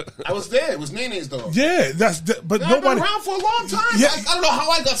arm, man? I was there. It was Nene's dog. Yeah, but I've nobody. been around for a long time. Yeah. Like, I don't know how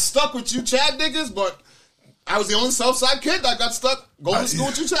I got stuck with you Chad niggas, but I was the only Southside kid that got stuck going to school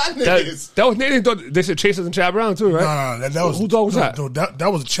with you Chad niggas. that was Nathan thought they should chase us and Chad Brown too, right? Nah, that was Who dog was no, that? No,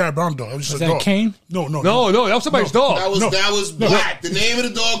 that was a Chad Brown dog. It was just Was a that dog. Kane? No, No, that was somebody's dog. That was black. The name of the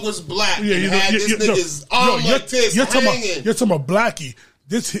dog was Black. Yeah, and had this nigga's arm like this you're talking hanging. about, you're talking about Blackie.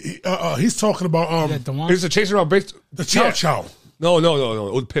 He's talking about That the one? He was chasing around the Chow Chow. No. It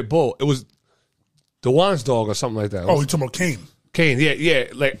was Pitbull. It was Dewan's dog or something like that. Oh, you're talking about Kane. Kane. Yeah.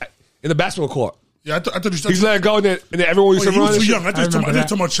 Like in the basketball court. Yeah, I thought you He's let it go and then everyone used to he run. was too and young. shit. I just remember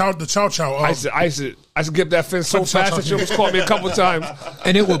talking about the Chow Chow. I used to get that fence so fast that she almost caught me a couple times.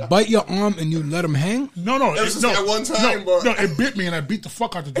 And it would bite your arm and you let him hang? No, It was just that one time, but- no, it bit me and I beat the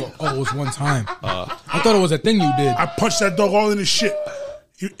fuck out the dog. Oh, it was one time. I thought it was a thing you did. I punched that dog all in his shit.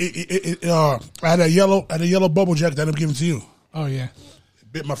 I had a yellow bubble jacket that I'm giving to you. Oh, yeah.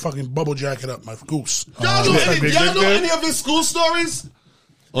 bit my fucking bubble jacket up, my goose. Y'all know any of his school stories?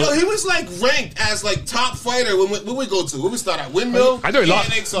 Yo, he was like ranked as like top fighter when we go to. When we start at Windmill, I know he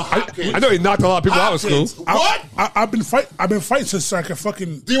I know he knocked a lot of people out of school. What? I've been fighting since I could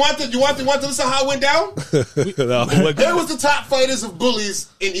fucking. Do you want to listen how it went down? There was the top fighters of bullies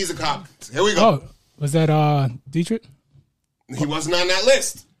in Issaquah. Here we go. Oh, was that Dietrich? He wasn't on that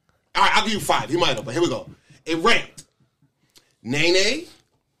list. All right, I'll give you 5. He might have, but here we go. It ranked Nene,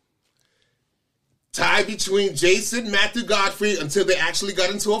 tie between Jason, Matthew Godfrey until they actually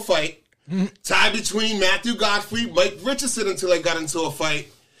got into a fight. Tie between Matthew Godfrey, Mike Richardson until they got into a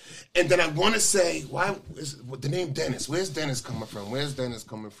fight. And then I want to say, why is the name Dennis? Where's Dennis coming from? Who's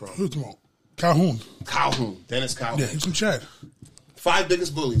Calhoun. Dennis Calhoun. Yeah, he's from Chad. 5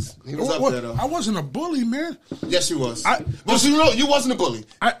 biggest bullies. He was up there, though. I wasn't a bully, man. Yes, you was. You wasn't a bully.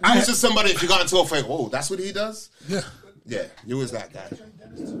 You was just somebody, if you got into a fight, oh, that's what he does? Yeah. Yeah, you was that guy.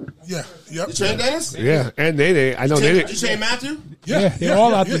 Yeah, yep. You trained Dennis? Yeah, and Nene. I know Nene. You trained Matthew? Yeah, they're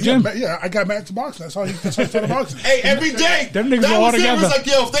all out the gym. Yeah, I got Matt to boxing. That's how he started boxing. Hey, every day. Them niggas that are all was it. It together. was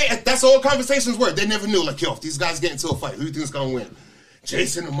like, yo, that's all conversations were. They never knew, like, yo, if these guys get into a fight, who do you think is going to win?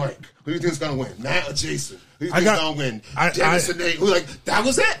 Jason or Mike? Who do you think is going to win? Matt or Jason? Who do you think is going to win? Dennis or Nate? That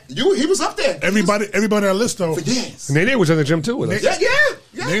was it. He was up there. Everybody on that list, though. For years. Nene was in the gym too with us.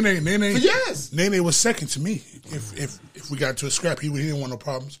 Yeah. Nene. For years. Nene was second to me. If we got to a scrap, he didn't want no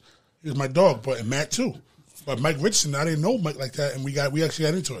problems. He was my dog, and Matt too. But Mike Richardson, I didn't know Mike like that, and we actually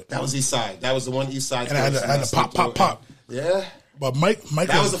got into it. That was East Side. That was the one East Side. And I had to pop. Yeah. But Mike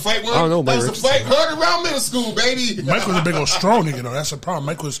that was the fight one? I don't know, that Mike was the fight heard around middle school, baby. Mike was a big old strong nigga, though. That's the problem.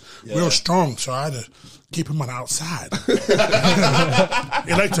 Mike was real strong, so I had to keep him on the outside.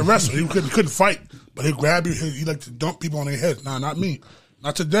 He liked to wrestle. He couldn't fight, but he'd grab you. He liked to dump people on their head. Nah, not me.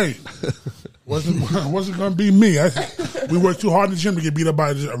 Not today. Wasn't going to be me. We worked too hard in the gym to get beat up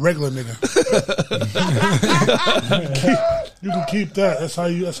by a regular nigga. You can keep that. That's how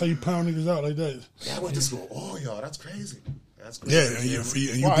you pound niggas out like that. Yeah, I went to school. Oh, y'all, that's crazy. Yeah, and you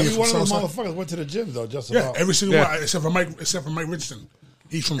every one of those motherfuckers went to the gym though. Just about. Every single one except for Mike Richardson.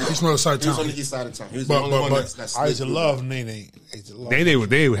 He's from the other side of town. He was on the east side of town. He was the only one that's I used to love Nene.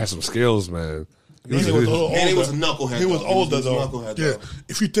 Nene had some skills, man. Nene was a knucklehead. He was older though. Yeah,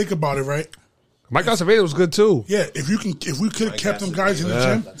 if you think about it, right? Mike Acevedo was good too. Yeah, if we could have kept them guys in the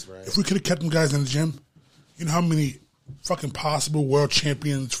gym, if we could have kept them guys in the gym, you know how many fucking possible world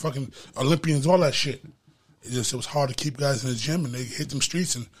champions, fucking Olympians, all that shit. It was hard to keep guys in the gym, and they hit them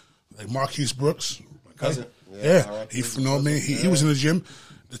streets. And like Marquise Brooks, my cousin, he was in the gym.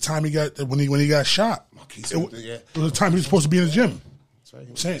 The time when he got shot, it was the time he was supposed to be in the gym. That's right.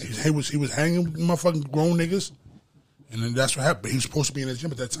 I'm saying he was hanging with motherfucking grown niggas, and then that's what happened. But he was supposed to be in the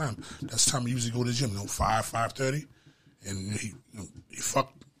gym at that time. That's the time he usually go to the gym, 5:30, and he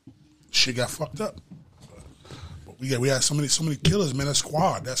shit got fucked up. But we had so many killers, man. That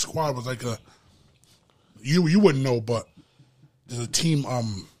squad was like a. You wouldn't know, but there's a team, a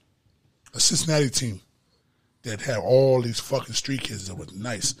Cincinnati team that had all these fucking street kids that were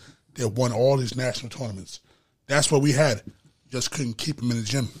nice. They won all these national tournaments. That's what we had. Just couldn't keep them in the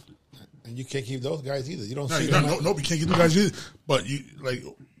gym. And you can't keep those guys either. You don't see them. No, you can't keep them guys either. But you like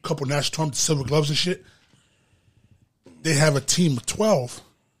a couple national tournaments, silver gloves and shit. They have a team of 12,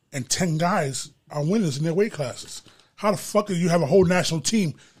 and 10 guys are winners in their weight classes. How the fuck do you have a whole national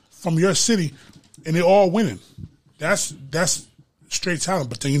team from your city? And they're all winning. That's straight talent.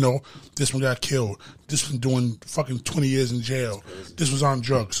 But then, this one got killed. This one doing fucking 20 years in jail. This was on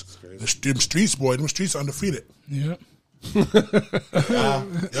drugs. Them streets, boy, them streets are undefeated. Yeah. Yo,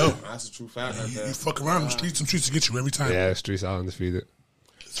 that's a true fact. You fuck around, them streets will get you every time. Yeah, streets are undefeated.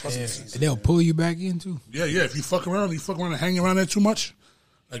 And they'll pull you back in, too. Yeah. If you fuck around and hang around there too much.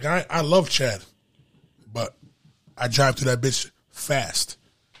 Like, I love Chad. But I drive through that bitch fast.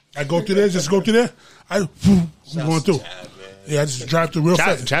 I go through there, I'm going through. I just drive through real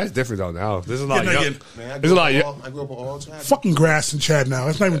fast. Chad's different though now. There's a lot of young. I grew up with all Chad. Fucking grass in Chad now.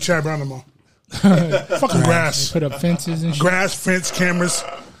 It's not even Chad Brown no more. Fucking grass. They put up fences and shit. Grass, fence, cameras.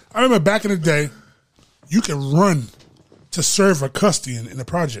 I remember back in the day, you could run to serve a custody in the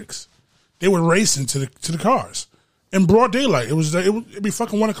projects. They were racing to the cars. In broad daylight. It'd be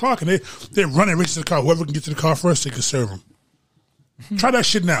fucking 1 o'clock, and they're running racing to the car. Whoever can get to the car first, they can serve them. Try that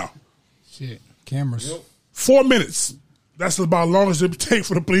shit now. Shit. Cameras. 4 minutes. That's about as long as it would take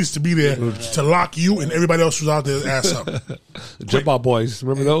for the police to be there to lock you and everybody else who's out there ass up. Jump out boys.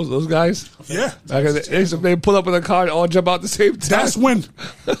 Remember those guys? Yeah. They pull up in a car and all jump out at the same time.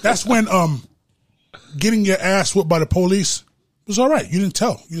 That's when getting your ass whooped by the police was all right. You didn't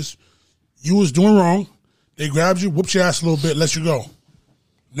tell. You was doing wrong. They grabbed you, whooped your ass a little bit, let you go.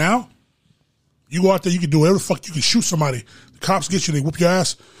 Now, you go out there, you can do whatever the fuck. You can shoot somebody. The cops get you, they whoop your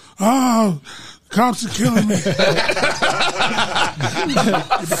ass. Oh, the cops are killing me.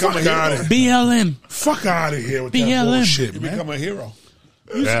 Fuck out of here. BLM. Fuck out of here with that BLM. bullshit, You man. become a hero.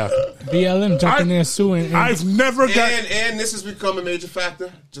 Yeah. BLM jumping there suing. I've never got... And this has become a major factor.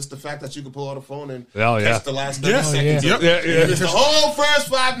 Just the fact that you can pull out a phone and Oh, yeah. catch the last 30 Yeah. seconds. Yep. It's the whole first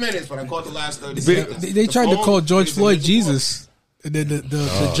 5 minutes, but I caught the last 30 seconds. They tried to phone call George is a Floyd major Jesus.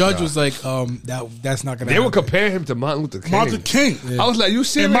 The judge was like, that's not gonna They happen. were comparing him to Martin Luther King. Martin King. I was like, you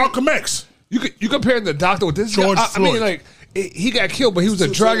see And Malcolm X. You comparing the doctor with this George guy? I mean, Floyd. like he got killed, but he was a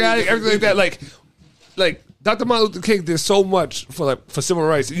drug addict, everything like that. Like Dr. Martin Luther King did so much for civil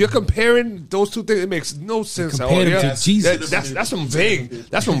rights. You're comparing those two things. It makes no sense. Compared him to Jesus. That's some vague,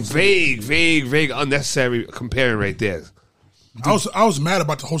 unnecessary comparing right there. I was mad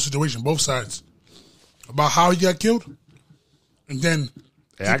about the whole situation, both sides, about how he got killed, and then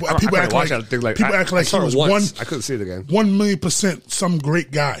Yeah, people I act watch like that thing like people act like he saw it was once. I couldn't see it again. 1,000,000% some great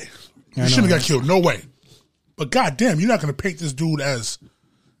guy. He shouldn't have got killed. No way. But goddamn, you're not going to paint this dude as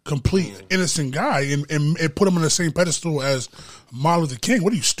complete innocent guy and put him on the same pedestal as Martin Luther King.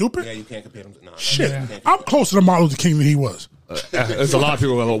 What are you, stupid? Yeah, you can't compare them. No, Shit, you can't compare I'm closer to Martin Luther King than he was. There's a lot of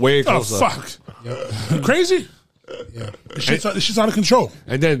people that are way Oh closer. fuck, you crazy? Yeah, this shit's out of control.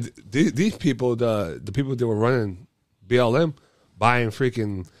 And then these people, the people that were running BLM, buying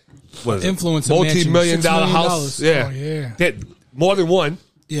freaking Influencer multi-million-dollar mansion, $6 million. house. Yeah, Oh, yeah. They- more than one.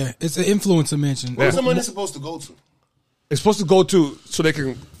 Yeah, it's an influencer mansion. Where's the money supposed to go to? It's supposed to go to so they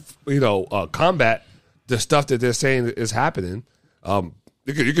can, combat the stuff that they're saying is happening. You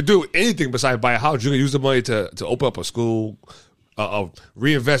could do anything besides buy a house. You can use the money to open up a school,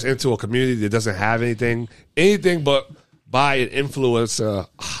 reinvest into a community that doesn't have anything but buy an influencer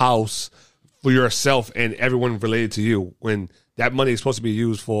house for yourself and everyone related to you. When that money is supposed to be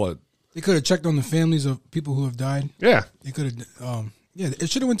used for, They could have checked on the families of people who have died. yeah. They could have, it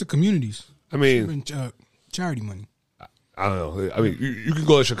should have went to communities. I mean, Been, charity money. I don't know. I mean, you can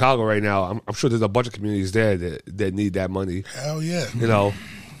go to Chicago right now. I'm sure there's a bunch of communities there that need that money. Hell yeah.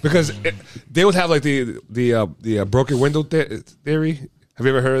 Because they would have like the broken window theory. Have you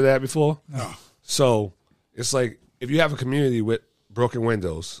ever heard of that before? No. So it's like if you have a community with broken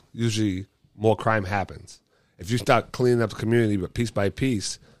windows, usually more crime happens. If you start cleaning up the community, but piece by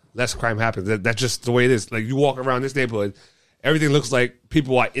piece, less crime happens. That's just the way it is. Like you walk around this neighborhood, everything looks like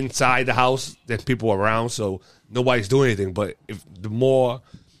people are inside the house than people are around, so nobody's doing anything. But if the more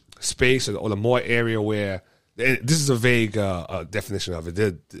space or the more area where this is a vague definition of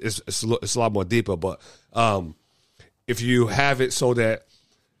it, it's a lot more deeper. But if you have it so that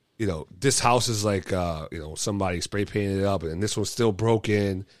this house is like somebody spray painted it up, and this one's still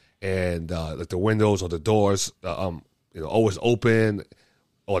broken, and like the windows or the doors always open,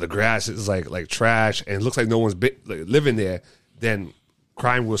 or the grass is like trash, and it looks like no one's living there, then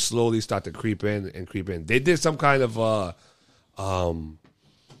crime will slowly start to creep in. They did some kind of what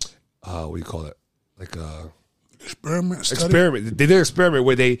do you call it? Like Experiment. Study? experiment. They did an experiment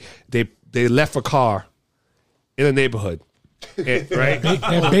where they left a car in a neighborhood, right?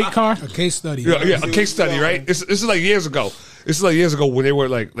 That bait car? A case study. Yeah, a case study, right? This is like years ago. This is like years ago when they were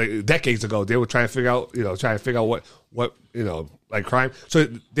like decades ago. They were trying to figure out, what like crime. So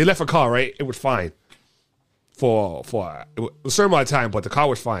they left a car, right? It was fine for a certain amount of time, but the car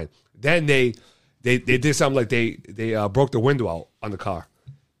was fine. Then they did something like they broke the window out on the car.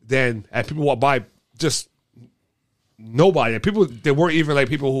 Then as people walked by, just nobody. People that weren't even like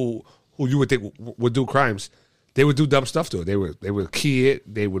people who you would think would do crimes. They would do dumb stuff to it. They would key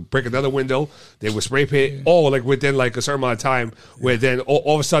it. They would break another window. They would spray paint. All like within like a certain amount of time. Where then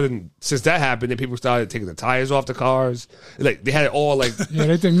all of a sudden, since that happened, then people started taking the tires off the cars. Like they had it all like. Yeah,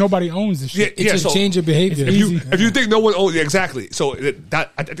 they think nobody owns this shit. It's a change of behavior. If you think no one owns it, exactly. So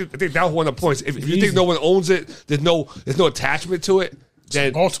I think that was one of the points. If you think no one owns it, there's no attachment to it.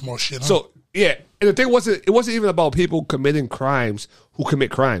 Then Baltimore shit. Huh? So yeah, and the thing wasn't even about people committing crimes who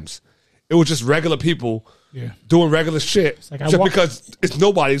commit crimes. It was just regular people doing regular shit like just because it's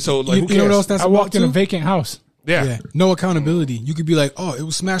nobody. So like, who cares? You know what else that's I walked in a about, too? vacant house. Yeah. No accountability. You could be like, oh, it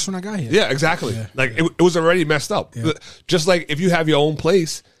was smashed when I got here. Yeah, exactly. Like it was already messed up. Yeah. Just like if you have your own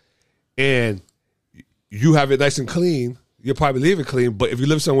place and you have it nice and clean, you'll probably leave it clean. But if you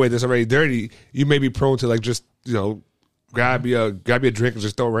live somewhere that's already dirty, you may be prone to like just grab your drink and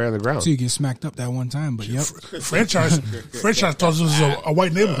just throw it right on the ground. So you get smacked up that one time, but yep. franchise thought this was a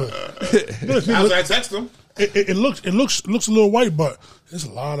white neighborhood. I text them. It looks a little white, but there's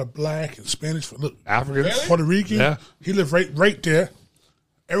a lot of black and Spanish. Look, Africans, Puerto Rican. Yeah. He lived right there.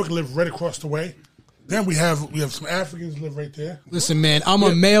 Eric lived right across the way. Then we have some Africans live right there. Listen, man, I'm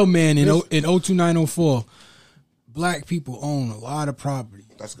a mailman in 02904. Black people own a lot of property.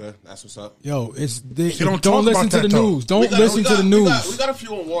 That's good. That's what's up. Yo, don't listen to the news. Don't listen to the news. We got a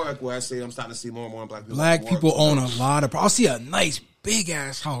few in Warwick where I say I'm starting to see more and more black people. Black people own a lot of. I'll see a nice big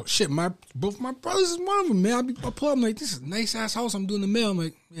ass house. Shit, both my brothers is one of them. Man, I pull up, I'm like, this is a nice ass house. I'm doing the mail. I'm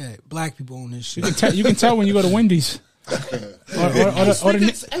like, yeah, black people own this shit. You can tell when you go to Wendy's. or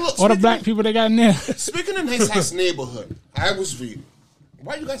the black people they got in there. Speaking of nice ass neighborhood, I was reading.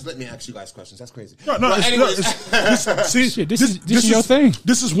 Why you guys let me ask you guys questions? That's crazy. No. See, shit, this is your thing.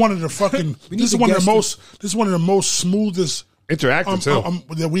 This is one of the fucking. This is one of the most smoothest interactive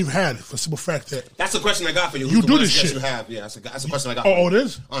too that we've had. For simple fact that that's a question I got for you. You do this shit. You have, yeah. That's a question I got. Oh, it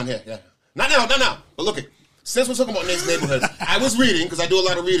is on here. Yeah, not now. But look, since we're talking about nice neighborhoods, I was reading because I do a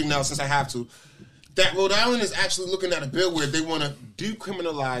lot of reading now since I have to. That Rhode Island is actually looking at a bill where they want to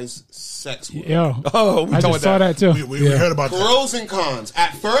decriminalize sex work. Yo, I just saw that too. We heard about pros and cons.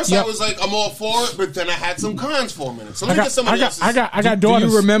 At first, I was like, I'm all for it, but then I had some cons for a minute. So let me get somebody else's. I got daughters.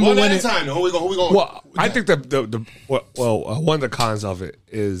 Do you remember one when at a time? Who we going? Well, I think one of the cons of it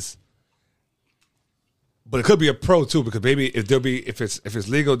is, but it could be a pro too, because maybe if it's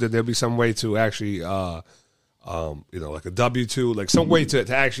legal, then there'll be some way to actually. Like a W-2, like some way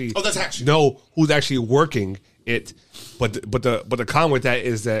to actually know who's actually working it. But the con with that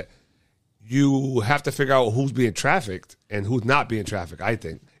is that you have to figure out who's being trafficked and who's not being trafficked. I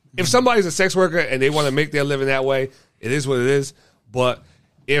think if somebody's a sex worker and they want to make their living that way, it is what it is. But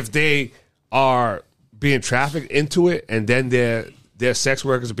if they are being trafficked into it and then they're sex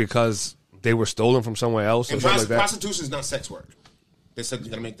workers because they were stolen from somewhere else, or something like that. Prostitution is not sex work. They said you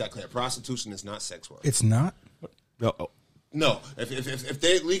got to make that clear. Prostitution is not sex work. It's not. No. If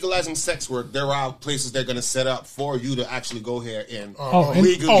they're legalizing sex work, there are places they're going to set up for you to actually go here and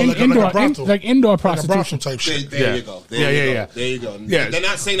legally like indoor prostitution type shit. There you go. There you go. Yeah. They're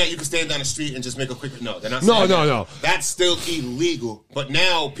not saying that you can stand down the street and just make a quick. No, they're not. No. That's still illegal. But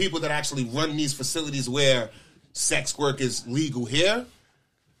now people that actually run these facilities where sex work is legal here.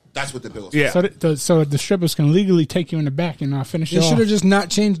 That's what the bill is. Yeah. So the strippers can legally take you in the back and finish. They should have just not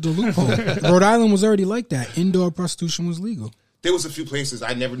changed the loophole. Rhode Island was already like that. Indoor prostitution was legal. There was a few places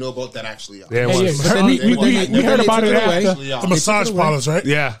I never knew about that actually. Yeah, we heard about it after the massage parlors, right?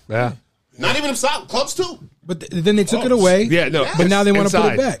 Yeah. Not even clubs too. But then they took it away. Yeah, no. But now they want to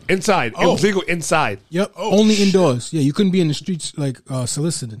put it back. Inside. It was legal inside. Yep. Only indoors. Yeah, you couldn't be in the streets like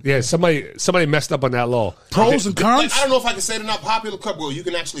soliciting. Yeah, somebody messed up on that law. Pros and cons? Like, I don't know if I can say they're not popular club where you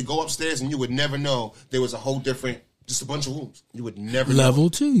can actually go upstairs and you would never know there was a whole different, just a bunch of rooms. You would never know. Level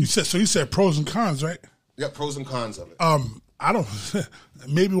 2. You said pros and cons, right? Yeah, pros and cons of it. I don't.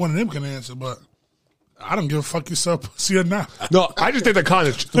 Maybe one of them can answer, but I don't give a fuck yourself, pussy or not. No, I just think the con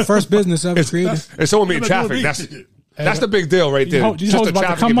is the first business ever created. If someone being trafficked, that's the big deal right there. These hoes about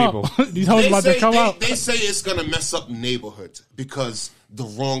to come up. These hoes about to come out. They say it's going to mess up neighborhoods because the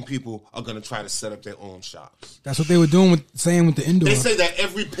wrong people are going to try to set up their own shops. That's what they were doing with the indoor. They say that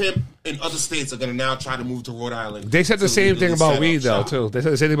every pimp in other states are going to now try to move to Rhode Island. They said the same thing about weed, though, too. They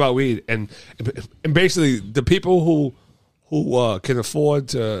said the same thing about weed. And basically, the people who can afford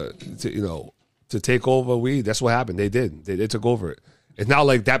to take over weed, that's what happened. They did. They took over it. It's not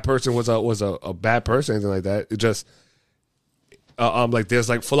like that person was a bad person or anything like that. It just like there's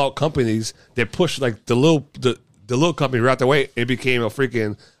like full out companies that push like the little company right the way it became a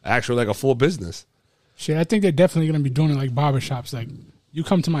freaking actual like a full business. Shit, I think they're definitely gonna be doing it like barbershops. Like you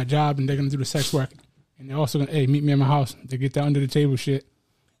come to my job and they're gonna do the sex work, and they're also gonna meet me at my house. They get that under the table shit.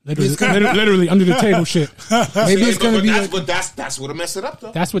 Literally under the table shit. Maybe it's going to be but that's what'll mess it up,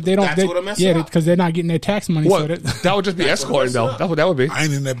 though. That's what they don't. That's what'll mess it up. Because they're not getting their tax money. What? So that would just be escorting, though. That's what that would be. I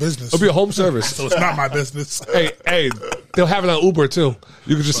ain't in that business. It'll be a home service. So it's not my business. Hey, they'll have it on Uber too.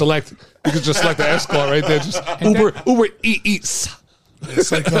 You could just select the escort right there. Just Uber Eats.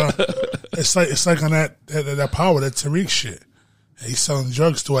 It's like on that Power, that Tariq shit. He's selling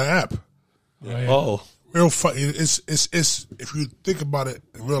drugs to an app. Yeah. Oh. Real fun. It's if you think about it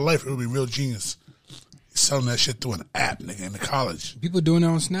in real life, it would be real genius. He's selling that shit through an app, nigga, in the college. people doing that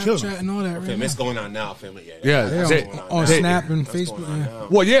on Snapchat and all that. Right It's going on now, family. Yeah. on Snap and Facebook. Yeah.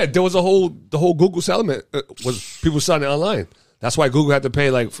 Well, yeah, there was the whole Google settlement was people selling it online. That's why Google had to pay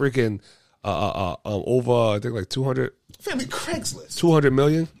like freaking over I think like 200. Family Craigslist. 200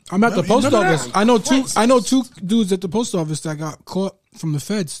 million. I'm at the post office. I know two dudes at the post office that got caught from the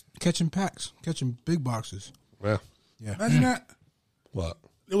feds catching big boxes. Yeah. Imagine that. What?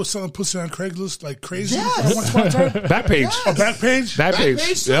 They were selling pussy on Craigslist like crazy. Yes. Back page. A back page? Back page. Back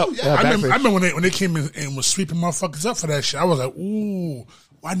page too, Yep. yeah. I remember when they came in and was sweeping motherfuckers up for that shit. I was like, ooh,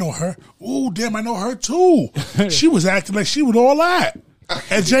 I know her. Oh, damn, I know her too. She was acting like she was all that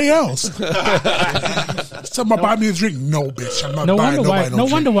at JL's. Somebody buy me a drink. No, bitch. I'm not buying nobody no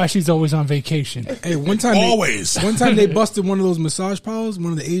drink. Wonder why she's always on vacation. Hey, one time they busted one of those massage parlors,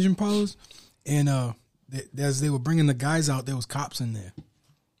 one of the Asian parlors, and as they were bringing the guys out, there was cops in there.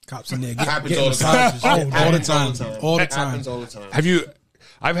 Getting massages all the time. Happens all the time. Have you?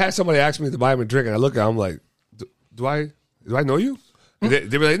 I've had somebody ask me to buy him a drink, and I look at him like, do I know you? They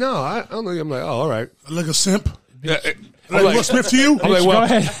be like, no, I don't know you. I'm like, oh, all right. Like a simp. Yeah, like Will Smith to you? I'm like, well,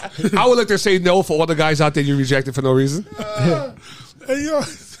 I would like to say no for all the guys out there you rejected for no reason. Hey, yo.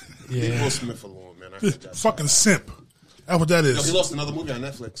 Will Smith alone, man. Fucking simp. That's what that is. No, he lost another movie on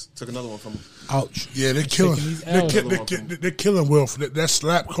Netflix. Took another one from him. Ouch. Yeah, they're killing. They're killing Will for that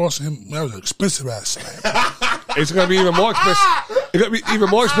slap costing him. That was an expensive ass slap. It's gonna be even more expensive. It's gonna be even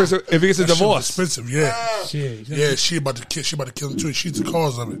more expensive if he gets a divorce. Expensive, yeah. Yeah, she about to kill him too. She's the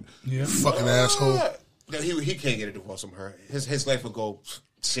cause of it. Yeah, fucking asshole. No, he can't get a divorce from her. His life will go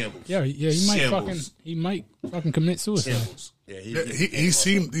shambles. Yeah, he might fucking commit suicide. Shambles. Yeah, he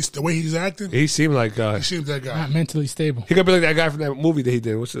seemed the way he's acting. He seemed like he seems that guy. Not mentally stable. He could be like that guy from that movie that he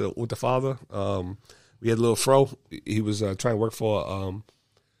did. With the father? We had a little fro. He was trying to work for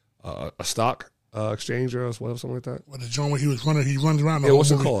a stock exchange or something like that. What the joint where he was running? He runs around. Yeah,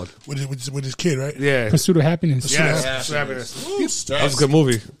 what's it called? With his kid, right? Yeah, Pursuit of Happiness. Yeah, Pursuit of Happiness. That was a good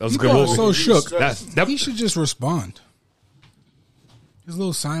movie. That was a good movie. So shook. He should just respond. His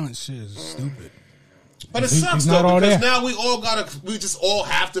little silent shit is stupid. But it sucks though because now we just all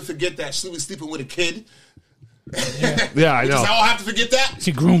have to forget that she was sleeping with a kid. Yeah, I know. We just all have to forget that.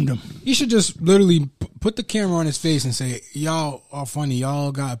 She groomed him. He should just literally put the camera on his face and say, "Y'all are funny.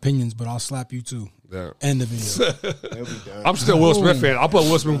 Y'all got opinions, but I'll slap you too." Yeah. End of video. I'm still a Will Smith fan. I'll put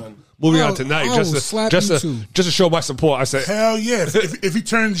Will Smith movie on tonight just to show my support. I said, hell yeah! if he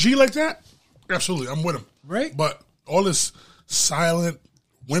turned G like that, absolutely, I'm with him. Right? But all this silent,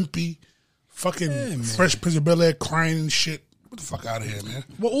 wimpy, fucking Fresh Prince of Bel-Air crying and shit. Get the fuck out of here, man.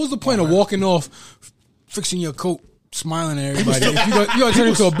 What was the point of walking off, fixing your coat, smiling at everybody? You gotta turn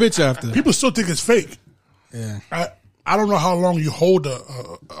into a bitch after. People still think it's fake. Yeah. I don't know how long you hold a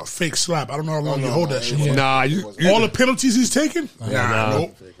fake slap. I don't know how long you hold that shit. Yeah. Nah, all the penalties he's taking?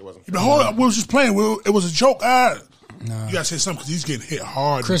 Nope. Hold up, we was just playing. It was a joke. Nah. You gotta say something because he's getting hit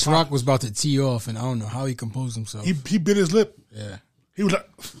hard. Chris Rock was about to tee off, and I don't know how he composed himself. He bit his lip. Yeah. He was like,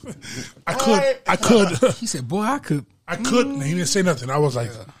 I could. He said, boy, I could. And he didn't say nothing. I was like,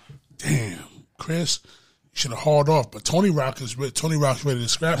 damn, Chris, you should have hauled off. But Tony Rock's ready to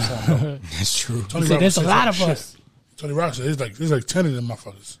scrap for him. That's true. There's a lot of us. Tony Rock said, there's like 10 of them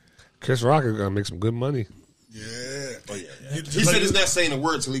motherfuckers. Chris Rock is going to make some good money. Yeah. Oh, yeah. He said he's not saying a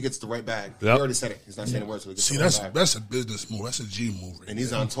word till he gets the right bag. Yep. He already said it. He's not saying a word till he gets the right bag. That's a business move. That's a G move. Right, and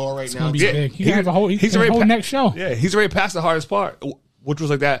he's on tour right now. Big. He have a whole next show. Yeah, he's already past the hardest part, which was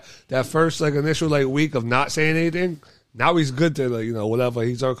like that first initial week of not saying anything. Now he's good to whatever.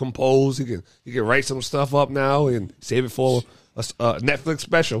 He's all composed. He can write some stuff up now and save it for a Netflix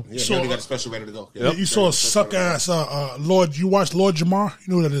special. Yeah, he already got a special ready to go. Yep. You saw a suck ass Lord. You watched Lord Jamar?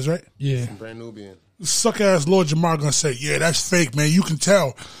 You know who that is, right? Yeah. Brand Nubian. Suck ass Lord Jamar gonna say, yeah, that's fake, man. You can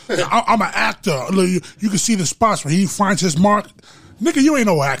tell. I'm an actor. You can see the spots where he finds his mark. Nigga, you ain't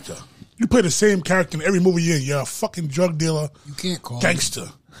no actor. You play the same character in every movie you're in. You're a fucking drug dealer. You can't call gangster.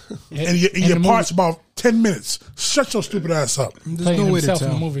 And your part's about 10 minutes. Shut your stupid ass up. There's no way to tell.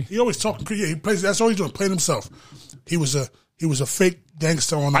 In the movie. He always talking. Yeah, he plays. That's all he's doing. Playing himself. He was a fake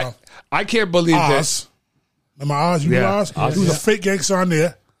gangster on. I can't believe Oz. Remember Oz? You know Oz? He was a fake gangster on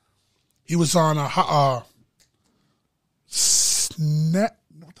there. He was on Snap.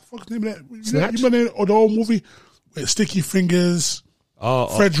 What the fuck's the name of that? Snatch? You remember the old movie with Sticky Fingers,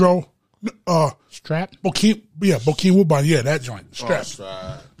 Fredro, Strap? Bokeem Woodbine. Yeah, that joint. Strap.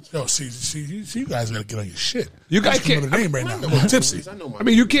 Strap. Yo, see, you guys gotta get on your shit. You guys can't. The name right now. I'm tipsy. I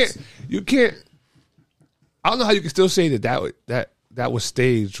mean, you can't. I don't know how you can still say that was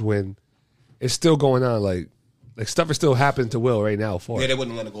staged when it's still going on. Like stuff is still happening to Will right now. Yeah, they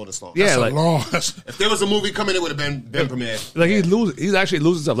wouldn't let it go this long. Yeah, if there was a movie coming, it would have been premiered. Like he's actually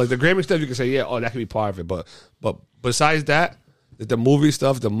losing stuff. Like the Grammy stuff, you can say, that could be part of it. But besides that, the movie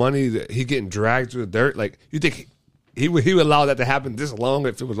stuff, the money, he getting dragged through the dirt. Like you think he would allow that to happen this long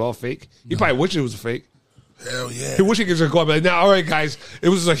if it was all fake? He probably wish it was fake. Hell yeah. He wish he could just go up and be like, all right, guys, it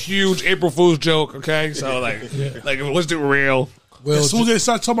was a huge April Fool's joke, okay? So, let's do it real. As soon as they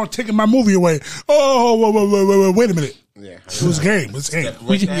start talking about taking my movie away, wait a minute. Yeah, It was game. It's game.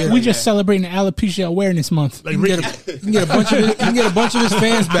 We just celebrating Alopecia Awareness Month. Like You can get a bunch of his, he can get a bunch of his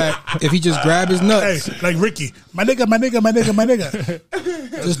fans back if he just grab his nuts. Hey, like Ricky, my nigga, my nigga, my nigga, my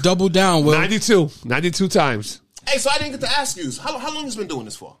nigga. Just double down, Will. 92 times. Hey, so I didn't get to ask you, how long has been doing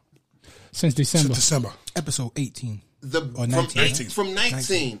this for? Since December. December. Episode 18. Or From 19. From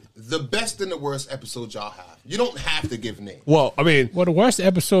 19, the best and the worst episode y'all have. You don't have to give names. Well, I mean, Well, the worst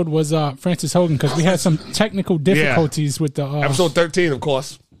episode was Francis Hogan because we had some technical difficulties with the episode 13, of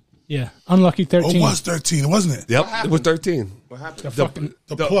course. Yeah, unlucky Oh, 13. it was 13, wasn't it? Yep, it was 13. What happened?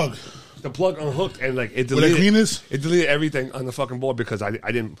 The plug. The plug unhooked and like it Were they deleted. cleaners? It deleted everything on the fucking board because I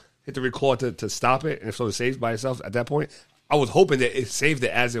didn't hit the record to stop it, and if so, it saves by itself. At that point, I was hoping that it saved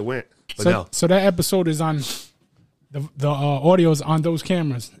it as it went, but no. So that episode is on the audio's on those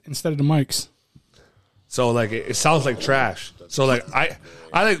cameras instead of the mics. So like it sounds like trash. So like I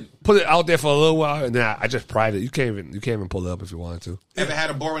like put it out there for a little while, and then I just pried it. You can't even pull it up if you wanted to. Ever had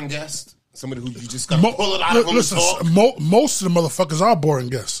a boring guest? Somebody who you just got to pull it out of them Listen, and talk? most of the motherfuckers are boring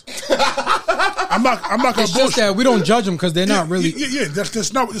guests. I'm not gonna It's just bullshit. that we don't judge them because they're not really. Yeah.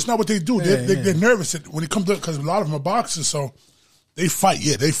 That's not what they do. They're nervous when it comes to, because a lot of them are boxers, so they fight.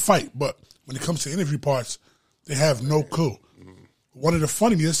 Yeah, they fight, but when it comes to interview parts, they have no clue. One of the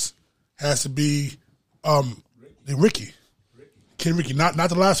funniest has to be Ricky, Kid Ricky, not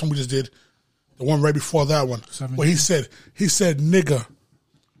the last one we just did, the one right before that one, where he said nigga,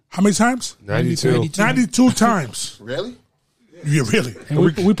 how many times? 92. 92 times. Really? Yeah, really. And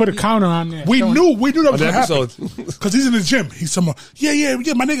we put a counter on there. We showing- knew that was On gonna the happen episode. because he's in the gym. He's someone, yeah,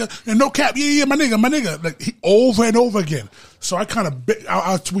 my nigga, and no cap, yeah, my nigga, like he, over and over again. So I kind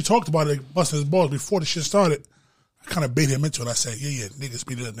of we talked about it, busting his balls before the shit started. I kind of bait him into it. I said, yeah, niggas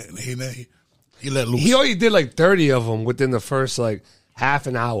be there, and he let loose. He only did like 30 of them within the first like half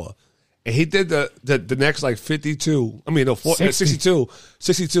an hour. And he did the next like 52. I mean, no,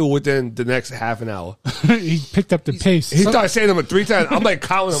 62 within the next half an hour. He picked up the pace. He started saying them 3 times. I'm like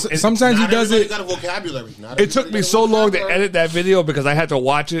counting them. And Sometimes he Not does everybody it. got a vocabulary. Not it took everybody me got a so long to vocabulary. edit that video because I had to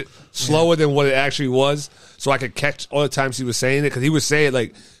watch it slower than what it actually was, so I could catch all the times he was saying it, because he would say it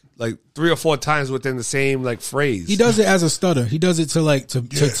like 3 or 4 times within the same like phrase. He does it as a stutter. He does it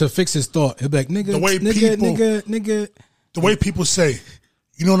to fix his thought. He'll be like, nigga, The way nigga. the way people say,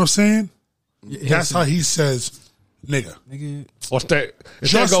 you know what I'm saying? That's how he says, nigga. Or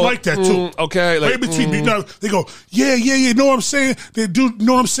Just like that too. Okay, like Right between you know, they go, yeah, know what I'm saying? They do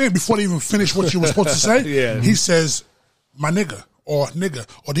know what I'm saying before they even finish what you were supposed to say. Yeah. He says, my nigga, or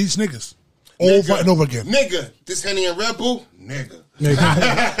these niggas. Over and over again. Nigga, this Henny and Red Bull? Nigga.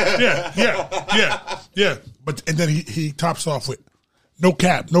 Yeah. But and then he tops off with no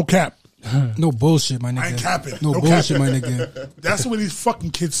cap. No bullshit, my nigga. I ain't capping. No bullshit, my nigga. That's the way these fucking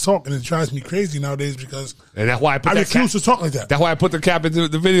kids talk, and it drives me crazy nowadays because and that's why I put I that refuse cap. to talk like that. That's why I put the cap into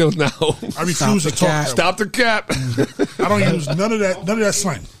the videos now. I refuse to the talk. cap. Stop the cap. I don't use none of that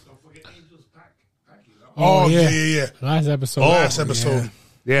slang. Oh, yeah. Yeah. Last episode. Last episode.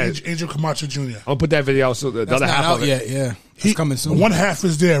 Yeah. Angel Camacho Jr. I'm gonna put that video out so the That's other not half out of it. yet. Yeah, it's coming soon. One half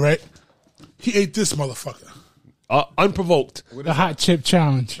is there, right? He ate this motherfucker. Unprovoked. The hot chip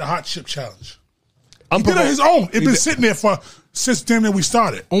challenge. The hot chip challenge. He did it Unprovoked. on his own. It's been sitting there since damn near we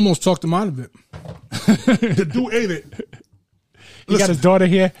started. Almost talked him out of it. The dude ate it. He got his daughter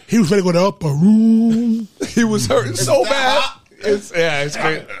here. He was ready to go to the upper room. He was hurting so bad. It's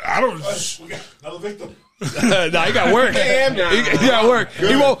great. I don't. Another victim. Nah, he got work. Damn, nah. He got work.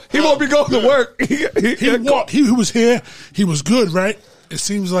 He won't be going to work. He walked. He was here. He was good, right? It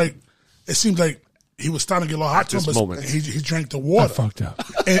seems like he was starting to get a little hot to him, this but moment. he drank the I water. fucked up.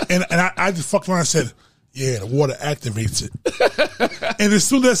 And I just fucked around and said, yeah, the water activates it. And as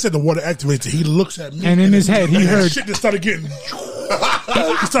soon as I said the water activates it, he looks at me. And in his head, he and heard- shit just started getting.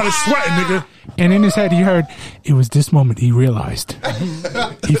 He started sweating, nigga. And in his head, he heard, it was this moment he realized.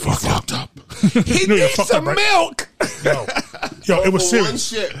 He fucked up. He No, you're needs fucked some up, right? milk. Yo, it was For one serious.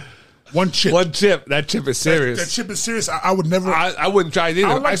 shit. One chip. One chip. That chip is serious. That chip is serious. I would never. I wouldn't try it either.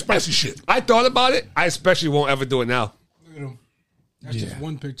 I don't like spicy shit. I thought about it. I especially won't ever do it now. That's just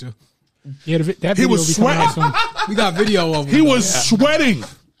one picture. Yeah, that He video was will be coming out sweating. soon. We got video of him. He was sweating.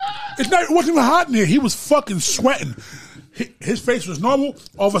 It wasn't even hot in there. He was fucking sweating. His face was normal.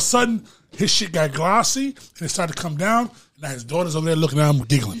 All of a sudden, his shit got glossy and it started to come down. Now his daughter's over there looking at him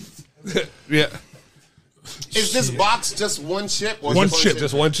giggling. Yeah. Is this box just one chip? Or One is it chip.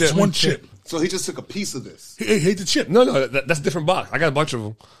 Just one chip. Just one chip. So he just took a piece of this. He ate the chip. No, that's a different box. I got a bunch of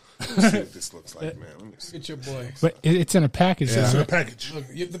them. Let's see what this looks like, man. Let me see. Get your boy. But it's in a package. It's Yeah. in a package.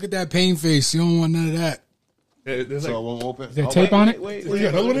 Look at that pain face. You don't want none of that. There's So like, it won't open. Is there tape on it? Wait. Yeah,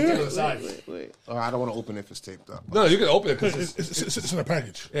 another one here? Wait. Oh, I don't want to open it if it's taped up. no, you can open it because It's in a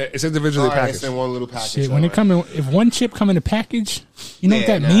package. it's individually All right, packaged. it's in one little package. Shit, when it come in, if one chip come in a package, you know what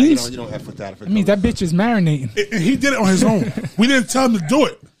that You means? don't have to put that. It means that bitch is marinating. And he did it on his own. We didn't tell him to do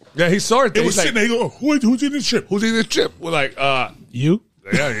it. Yeah, he saw it. It was He's sitting like, there. He go, who's eating this chip? who's eating this chip? We're like, You?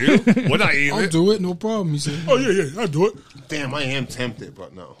 yeah, you. We're not eating I'll it. do it, no problem. He said, Oh yeah, I'll do it. Damn, I am tempted,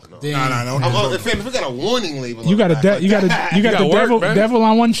 but no. Damn. No. If we got a warning label, You got on a the back, you got got the work, man. devil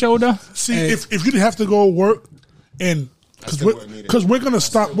on one shoulder. See, if you didn't have to go work, and because we're gonna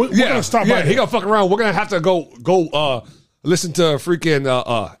stop, we're gonna stop by. He here. gonna fuck around. We're gonna have to go listen to freaking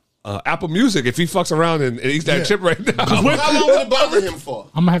Apple Music if he fucks around and eats that chip right now. How long would it bother him for?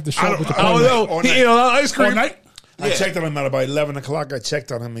 I'm gonna have to show up with the I don't plug. know. He ate a lot of ice all cream. night. I checked on him at about 11 o'clock. I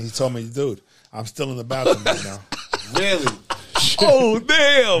checked on him and he told me, dude, I'm still in the bathroom right now. Really? Oh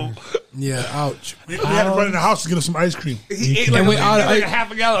damn! Yeah, ouch. We had to run in the house to get him some ice cream. He ate And like, we out of like ice- a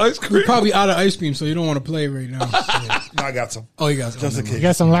half a gallon of ice We're cream. probably out of ice cream, so you don't want to play right now. No, I got some. Oh, you guys. Just in You case.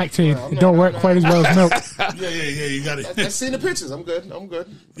 got some lactate. It don't work quite as well as milk. Yeah, you got it. I've seen the pictures. I'm good.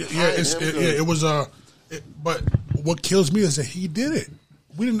 It was but what kills me is that he did it.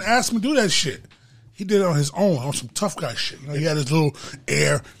 We didn't ask him to do that shit. He did it on his own, on some tough guy shit. You know, he had his little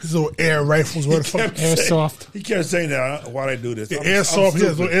air rifles, what the fuck. Airsoft. He kept saying that. Why'd I do this? The I'm airsoft, he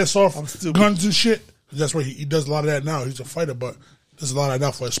has stupid. little I'm airsoft stupid. guns and shit. That's why he does a lot of that now. He's a fighter, but does a lot of that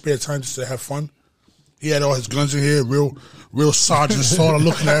now for his spare time just to have fun. He had all his guns in here, real sergeant sort of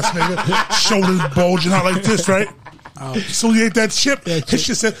looking ass nigga, shoulders bulging out like this, right? So he ate that chip. His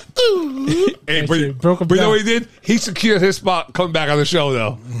shit said, ooh. Hey, That but shit broke him you know down. what he did? He secured his spot coming back on the show,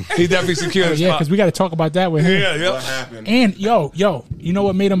 though. He definitely secured his Yeah, spot. because we got to talk about that with him. Yeah, What yeah. happened? And yo, you know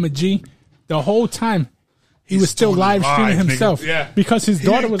what made him a G? The whole time he was still doing it live streaming live, nigga. himself. Yeah. Because his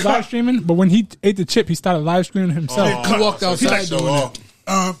daughter didn't was cut. live streaming, but when he ate the chip, he started live streaming himself. He walked outside show doing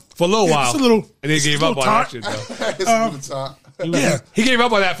off. For a little Yeah, while. it's a little- and he it's gave a up on little that tart. shit, though. It's over the top. Yeah. He gave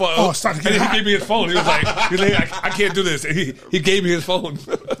up on that for. Oh, it's starting to and get then hot. he gave me his phone. He was like, I can't do this. And he gave me his phone.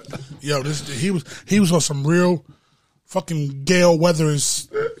 Yo, he was on some real fucking Gale Weathers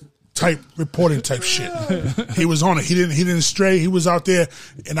type reporting type shit. He was on it. He didn't stray. He was out there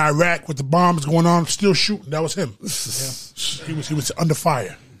in Iraq with the bombs going on, still shooting. That was him. Yeah. He was under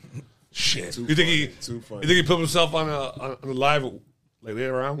fire. Shit. You think he funny. put himself on a live like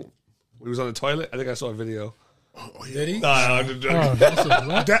later on when he was on the toilet? I think I saw a video. Did he? I'm just joking. Oh, that's a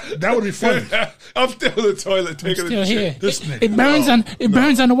what? That would be funny. I'm still in the toilet taking Still a here. shit. This nigga. It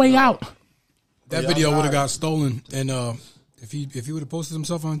burns on the way out. That video would have got stolen, and if he would have posted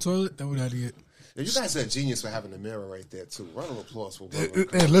himself on the toilet, that would have had to get. Yeah, you guys are a genius for having the mirror right there too. Round of applause for brother.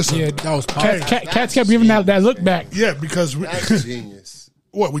 Hey, listen. Yeah, That was Hey, powerful. Cats kept giving that look back. yeah, because we, That's genius.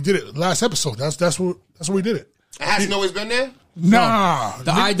 what we did it last episode. That's what we did it. Hasn't always been there. Nah,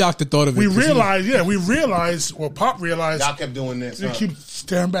 The eye doctor thought of it. we 'cause he- realized. Well, Pop realized. Y'all kept doing this. He Huh? keep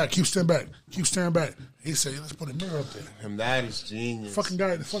staring back. Keep staring back. He said, "Let's put a mirror up there." Him, that is genius. The fucking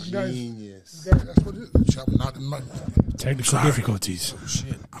guy. Genius. That's what it is. Chop knocking my. Technical difficulties.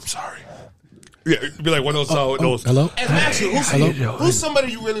 I'm sorry. Yeah, it'd be like one of those. Hello, And actually, Hello? who's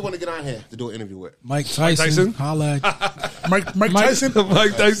somebody you really want to get on here to do an interview with? Mike Tyson. Tyson? Holla at Mike Tyson.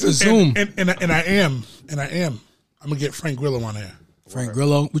 Mike Tyson. Zoom. And I am. I'm gonna get Frank Grillo on here. Frank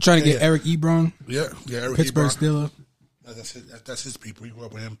Grillo. We're trying to get Yeah. Eric Ebron, Yeah. Eric Pittsburgh Ebron. Steeler. That's his people. He grew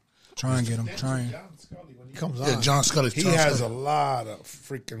up with him. Try and get him. Trying. He comes Yeah, on. John Scully. He John has Scully. a lot of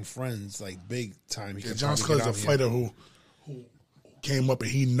freaking friends, like big time. He Yeah, can John probably Scully's get a on here. fighter who came up and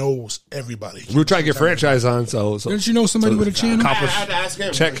he knows everybody. We were trying to get franchise on, so Didn't you know somebody with a channel? I had to ask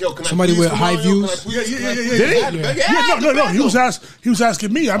him. Check. Yo, can I Somebody please with come high on, yo? Can views? I please- Yeah. Did he? Yeah, no. He was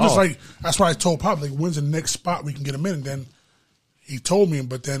asking me. I'm just like, that's why I told Pop, like, when's the next spot we can get him in? And then he told me,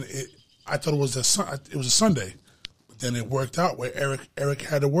 but then I thought it was a Sunday, but then it worked out where Eric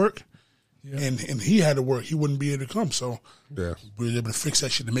had to work, and he had to work. He wouldn't be able to come, so Yeah. we were able to fix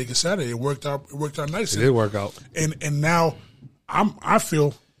that shit to make it Saturday. It worked out. It worked out it nicely. did work out. And now I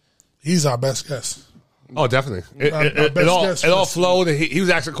feel he's our best guest. Oh, definitely. It best all guess it all was- flowed. And he was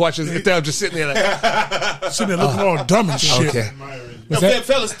asking questions. Instead of just sitting there like, Sitting there looking all dumb and shit. okay. Yo,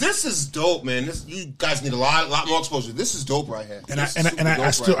 fellas, this is dope, man. You guys need a lot more exposure. This is dope right here. And This is super I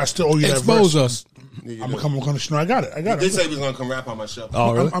dope still right owe you that Expose verse. us. here. Yeah, I'm you gonna do. come. No, I got it. He did say he was gonna come rap on my show.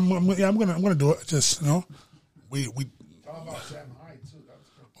 Oh, really? I'm gonna do it. Just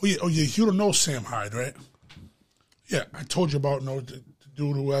we. Oh yeah. You don't know Sam Hyde, right? Yeah, I told you about the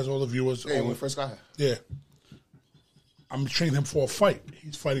dude who has all the viewers. Hey, when we first got here. Yeah, I'm training him for a fight.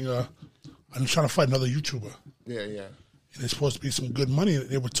 He's fighting I'm trying to fight another YouTuber, Yeah. and it's supposed to be some good money.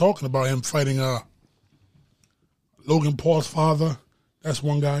 They were talking about him fighting Logan Paul's father. That's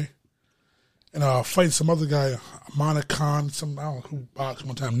one guy. And fighting some other guy, Amana Khan. I don't know who boxed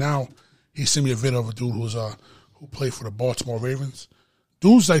one time. Now he sent me a video of a dude who played for the Baltimore Ravens.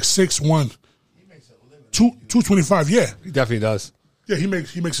 Dude's like 6'1", 225. Yeah, He definitely does. yeah. He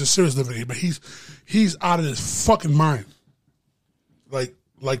makes a serious living here, but he's out of his fucking mind. Like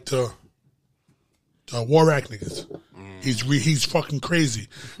the Warak niggas. He's fucking crazy.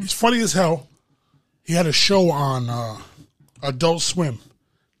 He's funny as hell. He had a show on Adult Swim.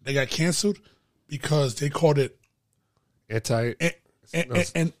 They got canceled because they called it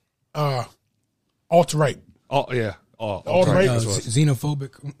and alt-right. Oh yeah. Alt-right.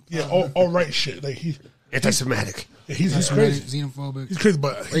 Xenophobic. Yeah, alt-right shit. Like Anti-Semitic. he's crazy. Xenophobic. He's crazy,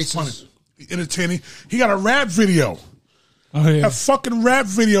 but he's Racist. funny. He's entertaining. He got a rap video. Oh yeah. That fucking rap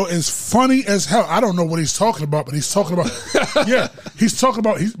video is funny as hell. I don't know what he's talking about, but he's talking about. Yeah, he's talking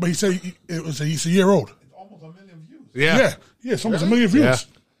about. But he said he's a year old. Almost 1 million views. Yeah. Yeah, it's almost 1 million views.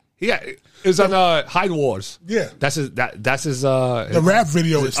 Yeah. It was on Hide Wars. Yeah. That's his. That's his. The rap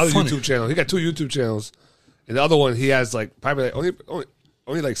video is other funny. YouTube channel. He got 2 YouTube channels, and the other one he has like probably like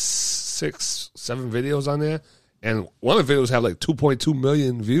only like 6-7 videos on there, and one of the videos have like 2.2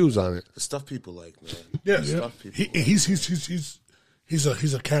 million views on it. The stuff people like, man. Yeah, Stuff people he's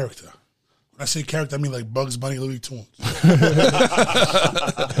a character. When I say character, I mean like Bugs Bunny, Looney Tunes. He's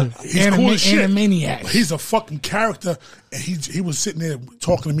cool as shit. Animaniacs. He's a fucking character, and he was sitting there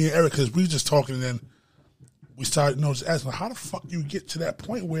talking to me and Eric because we were just talking, and then we started, just asking, how the fuck do you get to that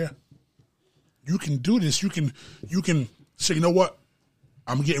point where you can do this? You can say, you know what?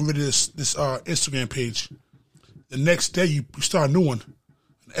 I'm getting rid of this Instagram page. The next day, you start a new one,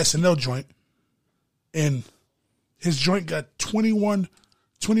 an SNL joint, and his joint got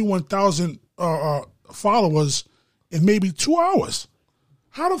 21,000 followers in maybe 2 hours.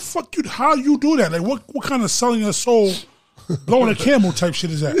 How the fuck how you do that? Like what kind of selling your soul, blowing a camel type shit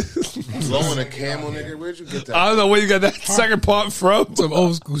is that? blowing a camel, nigga. Where'd you get that? I don't know where you got that second part from. Some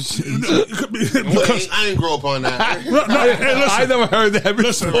old school shit. I ain't grow up on that. Hey, listen, I never heard that before.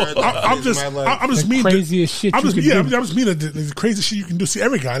 listen, I'm just The mean craziest shit I'm you just, can yeah, do. I'm just mean the crazy shit you can do. See,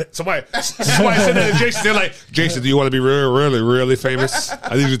 Eric got it. Somebody said that to Jason. They're like, Jason, do you want to be really, really, really famous?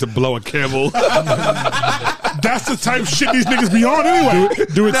 I need you to blow a camel. That's the type of shit these niggas be on anyway.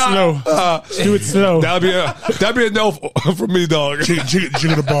 Do it slow. Do it slow. That'd be a no for me, dog.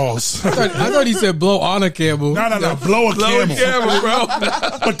 Jiggle the balls. I thought he said blow on a camel. No, blow a Blow a camel. camel, bro.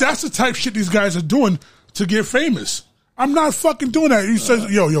 But that's the type of shit these guys are doing to get famous. I'm not fucking doing that. You said,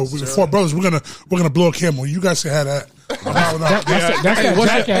 yo, we're 4 brothers. We're gonna blow a camel. You guys can have that. That's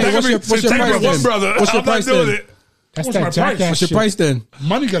What's jackass. your price One then? brother. What's your I'm not price doing then? it. That's What's my that price? jackass What's your shit. price then?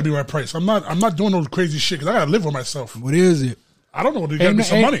 Money gotta be my price. I'm not doing no crazy shit because I gotta live with myself. What is it? I don't know. There gotta be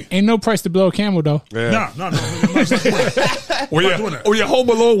some money. Ain't no price to blow a camel though. No. I'm not doing that. When doing that. you're home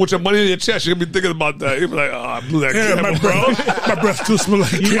alone with your money in your chest, you're gonna be thinking about that. You'll be like, I blew that Yeah, camel, bro. my breath still smell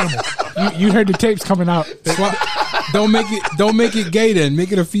like camel. You heard the tapes coming out. Don't make it gay then.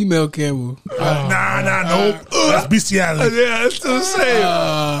 Make it a female camel. No. That's bestiality. Yeah, it's the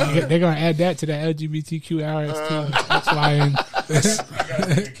same. They're gonna add that to the LGBTQ RST. That's why.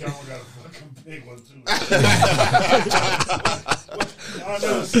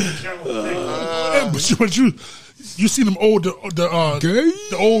 But you see them old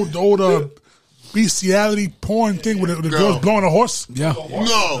the old bestiality porn thing with the girls blowing a horse? Yeah.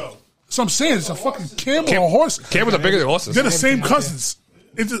 No. So I'm saying it's a fucking camel or a horse. Camels are bigger than horses. They're the same cousins.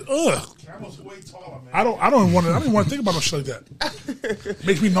 It's just Camel's way taller, man. I don't want to think about no shit like that.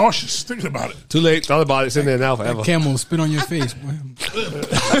 Makes me nauseous thinking about it. Too late. Thought about it. It's in there now forever. Camel spit on your face. Boy.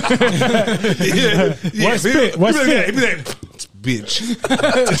 What spit? What spit? Bitch.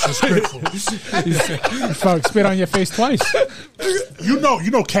 Disrespectful. Fuck, spit on your face twice. You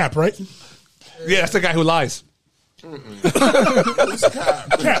know Cap, right? Yeah, that's the guy who lies. Cap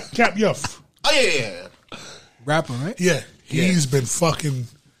Yuff. Oh yeah. Rapper, right? Yeah. He's been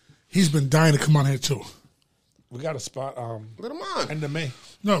dying to come on here too. We got a spot Let him on. end of May.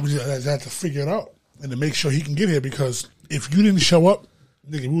 No, we just have to figure it out and to make sure he can get here because if you didn't show up,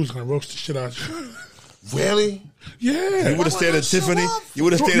 nigga, we was gonna roast the shit out of you. Really? Yeah. You would have stayed at Tiffany. You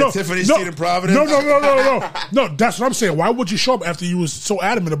would have stayed No, at Tiffany's no, seat in Providence. No, that's what I'm saying. Why would you show up after you was so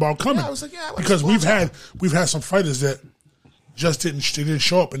adamant about coming? Yeah, I was like, yeah, I because would've we've had some fighters that just didn't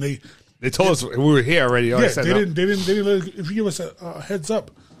show up, and they They told us we were here already. they didn't let, if you give us a heads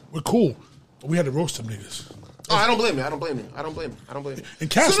up, we're cool. But we had to roast them niggas. Oh, I don't blame you. And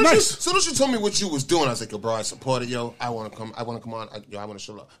Cat's soon nice. Soon as you told me what you was doing, I was like, yo, bro, I support it, yo. I want to come on. I want to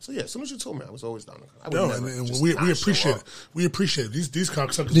show up. So yeah, as soon as you told me, I was always down to come. We appreciate it. We appreciate it. These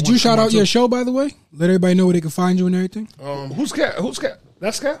cocksuckers. Did you shout out your show, by the way? Let everybody know where they can find you and everything. Who's Cat?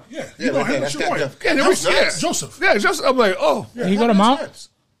 That's Cat? Yeah, that's your boy. Joseph. Yeah, Joseph. I'm like, oh. Yeah, he go to Mount?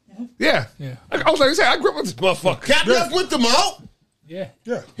 Yeah. I was like, I grew up with this motherfucker. Cat left with the Mount? Yeah.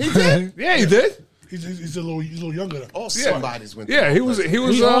 He did? Yeah, he did. He's a little younger than all. Somebody's went. Yeah, he was.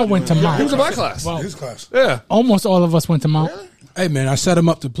 We all went to Mount. He was in my class. Well, his class. Yeah, almost all of us went to Mount. Really? Hey man, I set him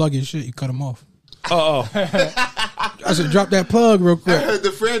up to plug his shit. You cut him off. Oh. I should drop that plug real quick. I heard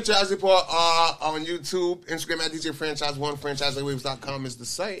the franchise report on YouTube, Instagram at DJ Franchise1, franchisewaves.com is the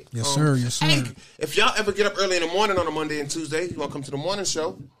site. Yes, sir. Yes, sir. Hey, if y'all ever get up early in the morning on a Monday and Tuesday, you want to come to the morning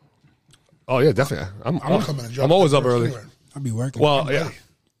show? Oh yeah, definitely. I'm coming and drop I'm always that up early. anyway. I'll be working. Well, yeah.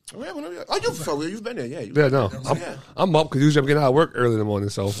 You've been there, yeah. Yeah, no, I'm up because usually I'm getting out of work early in the morning,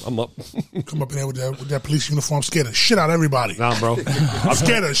 so I'm up. Come up in there with that police uniform, scared the shit out of everybody. Nah, bro, I'm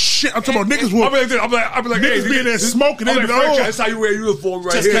scared of shit. I'm talking about niggas will. I'll be like, niggas being there smoking. They be like, that's how you wear a uniform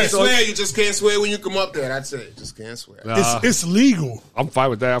right Just here. can't swear. You just can't swear when you come up there. That's it. Just can't swear. It's legal. I'm fine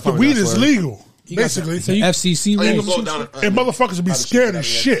with that. The weed is legal, basically. FCC You rules. can go down, And motherfuckers will be scared as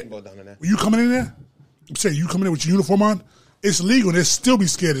shit. Go down in there. When you coming in there, I'm saying you coming in with your uniform on, it's legal. And they still be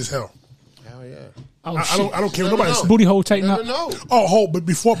scared as hell. Hell yeah. Oh, I don't care what nobody says. Booty hole tighten up. No. Oh, hold, but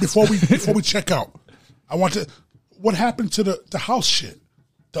before we check out, I want to. What happened to the house shit?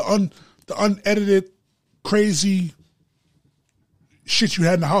 The unedited, crazy shit you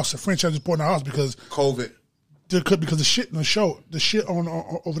had in the house. The franchise report in the house because COVID. Because the shit in the show, the shit on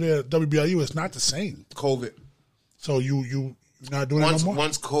over there at WBIU is not the same. COVID. So you not doing it no more.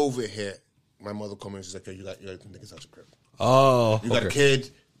 Once COVID hit, my mother called me and she's like, "Yo, you got to get the niggas out your crib. Oh, You got a kid."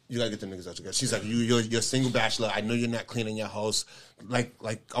 You gotta get the niggas out your crib. She's like, you're a single bachelor. I know you're not cleaning your house like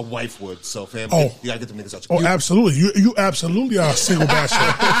a wife would. So, fam, you gotta get the niggas out your crib. Oh, absolutely. You absolutely are a single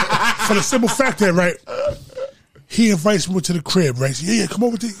bachelor. For the simple fact that, right, he invites me to the crib, right? So, yeah, come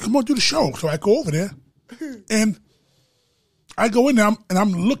on, do the show. So I go over there, and I go in there, and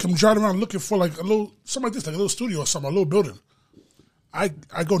I'm driving around looking for like a little, something like this, like a little studio or something, a little building. I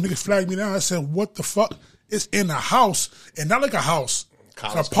go, niggas flag me down. I said, what the fuck? It's in a house, and not like a house.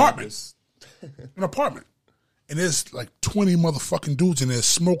 It's an apartment. An apartment. And there's like 20 motherfucking dudes in there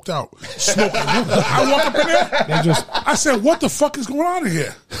smoked out. Smoking. I walk up in there. I said, what the fuck is going on in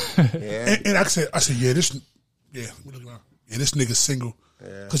here? Yeah. And I said, this nigga's single.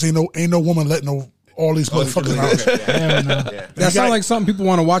 Because ain't no woman letting all these motherfuckers out. That sounds like something people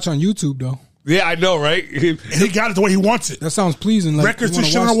want to watch on YouTube, though. Yeah, I know, right? And he got it the way he wants it. That sounds pleasing. Like records and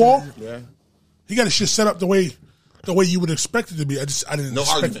shit on the wall. Yeah. He got his shit set up the way you would expect it to be. I didn't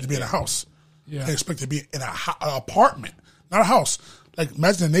expect it to be in a house. Yeah. I expect it to be in an apartment, not a house. Like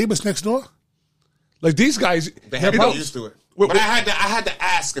imagine the neighbors next door. Like these guys, they have got used to it. But I had to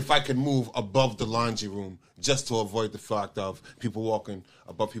ask if I could move above the laundry room just to avoid the fact of people walking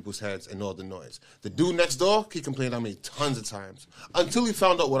above people's heads and all the noise. The dude next door, he complained on me tons of times until he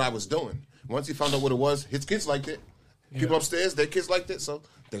found out what I was doing. Once he found out what it was, his kids liked it. People upstairs, their kids liked it, so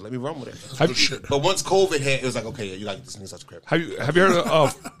they let me run with it. But once COVID hit, it was like, okay, you got to get this nigga's out your crib. Have you heard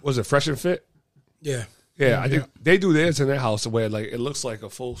of was it Fresh and Fit? Yeah. Yeah, I think they do theirs in their house where like it looks like a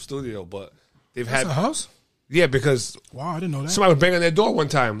full studio, but they've had a house. Yeah, because I didn't know that. Somebody was banging on their door one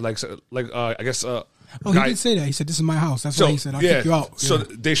time, I guess. He did say that. He said, "This is my house." That's why he said, "I'll kick you out." So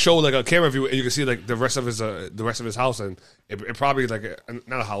they show like a camera view, and you can see like the rest of his house, and it probably like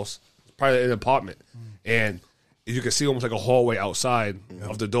not a house, probably an apartment, and you can see almost like a hallway outside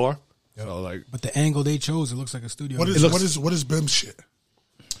of the door. Yep. So like, but the angle they chose, it looks like a studio. What is Bim's shit?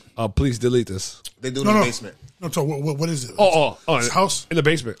 Please delete this. They do it in the basement. No, so what is it? His house in the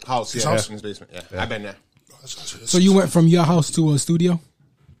basement. House, his house in his basement. Yeah. I've been there. So you went from your house to a studio?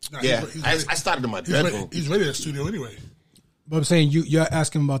 Yeah, I started in my bedroom. He's ready at the studio anyway. But I'm saying you're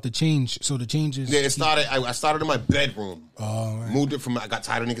asking about the change. So the changes. Yeah, it started. I started in my bedroom. Oh, right. Moved it from. I got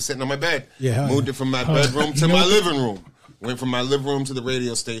tired of niggas sitting on my bed. Yeah, moved it from my bedroom to my living room. Went from my living room to the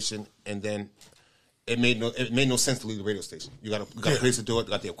radio station, and then it made no sense to leave the radio station. You got a place to do it. You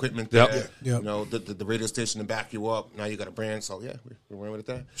got the equipment there. Yep. You know the radio station to back you up. Now you got a brand. So yeah, we ran with it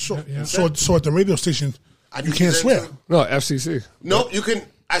there. So at the radio station, you can't swear. No, FCC. Nope, you can.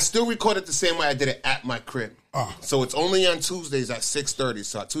 I still record it the same way I did it at my crib. So it's only on Tuesdays at 6:30.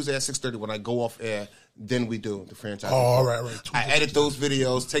 So Tuesday at 6:30 when I go off air, then we do the franchise. All right. I edit those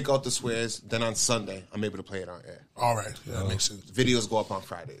videos, take out the swears. Then on Sunday, I'm able to play it on air. All right, that makes sense. Videos go up on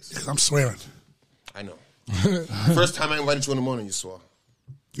Fridays. Yeah, I'm swearing. I know. First time I invited you in the morning, you swore.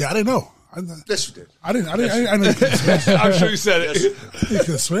 Yeah, I didn't know. Yes, you did. I didn't know you could swear. I'm sure you said it. You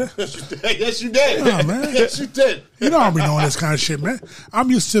could swear. Yes, you did. Nah, man. Yes, you did. You know I don't be doing this kind of shit, man. I'm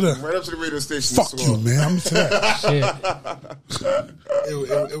used to the. Right up to the radio station. Fuck you, man. I'm used to that. Shit.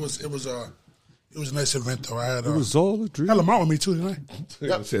 It was a nice event though. I had It was all a dream. had Lamont with me too, didn't I?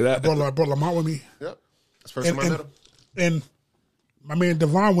 Yep. Say that. I brought Lamont with me, Yep. That's the first time I met him. and my man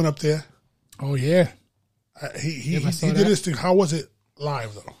Devon went up there. Oh yeah. He I saw did that. this thing. How was it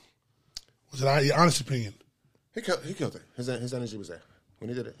live though? Was it your honest opinion? He killed it. His energy was there when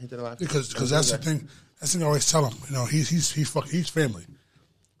he did it. He did it live. Because that's the thing. That's the thing I always tell him. You know, he's family.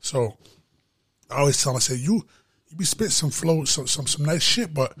 So I always tell him, I say, you be spitting some flow, some nice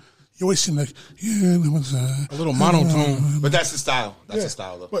shit, but you always seem like, yeah, there was A little monotone. But that's the style. That's Yeah, the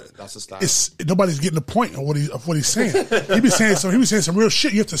style, though. but That's the style. It's nobody's getting the point of what he's saying. He be saying some real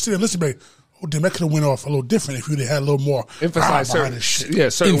shit. You have to sit and listen to me. Oh damn, that could have went off a little different if you'd have had a little more Emphasize behind certain, this shit. yeah,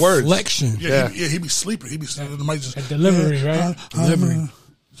 certain words. Inflection. Yeah, he be sleeping. He be sleeping. The mic just Delivery, right? Delivery.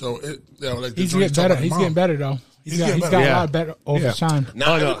 So like He's getting better. He's getting better though. He's got getting a better. lot better over Yeah. time.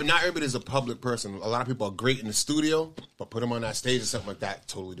 not everybody's a public person. A lot of people are great in the studio, but put them on that stage or something like that,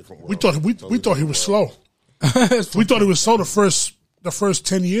 totally different world. We thought he was slow. We thought he was slow the first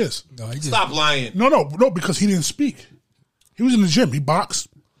 10 years. No, he just, Stop lying. No, because he didn't speak. He was in the gym. He boxed.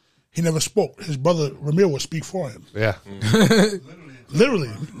 He never spoke. His brother Ramil would speak for him. Yeah. Literally,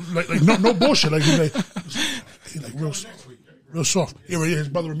 like no bullshit. Like he like real soft. Yeah, his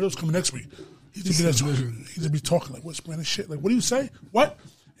brother Ramil's coming next week. He'd be talking like, "What's Spanish shit? Like, what do you say? What?"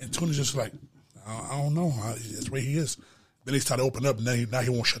 And Tony's just like, "I don't know. That's the way he is." Then he started to open up, and now he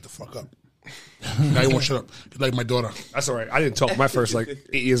won't shut the fuck up. Now he won't shut up. He's like my daughter. That's all right. I didn't talk my first 8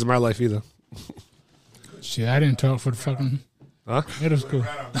 years of my life either. Shit, I didn't talk for the fucking Huh? middle school.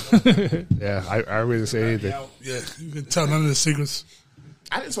 Yeah, I really didn't say anything. Yeah, you can tell none of the secrets.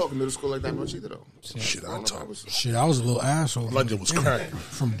 I didn't talk in middle school like that much either, though. Shit, I talk. shit, I was a little asshole. Like it was crack.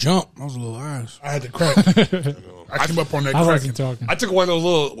 From jump, I was a little ass. I had to crack. I came up on that I crack. wasn't talking. I took one of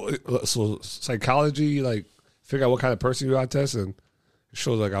those little psychology, like figure out what kind of person you are test, and it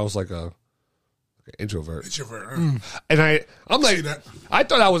showed like I was like an introvert. Introvert. And I'm like, that. I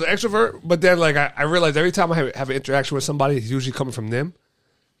thought I was an extrovert, but then like I realized every time I have an interaction with somebody, it's usually coming from them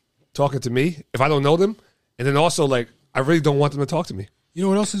talking to me if I don't know them, and then also like I really don't want them to talk to me. You know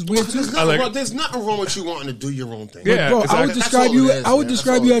what else is weird too? There's nothing wrong with you wanting to do your own thing. Yeah, Bro, I exactly. would describe all you. it is, I would man. That's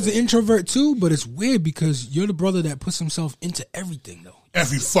describe all you it as an is. introvert too, but it's weird because you're the brother that puts himself into everything, though.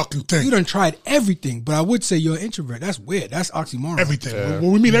 Every fucking thing. You done tried everything, but I would say you're an introvert. That's weird. That's oxymoron. Everything.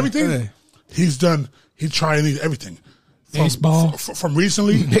 When we mean everything, Yeah. he's tried everything. From, Baseball. From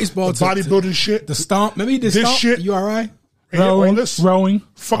recently, Baseball the to- bodybuilding shit, The stomp. Maybe the This stomp. shit- You all right? and all Rowing, this, rowing.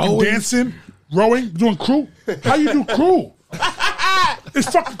 fucking Rowing. dancing, rowing, doing crew. How you do crew? It's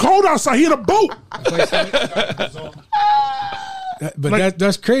fucking cold outside. He in a boat.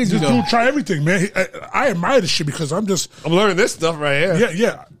 That's crazy This though. dude try everything, man. I admire this shit because I'm learning this stuff right here.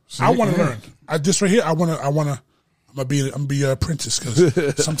 yeah. I want to learn. This right here, I'm gonna be an apprentice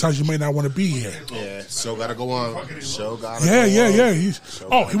because sometimes you may not want to be here. Yeah, show gotta go on. Show gotta Yeah, go yeah,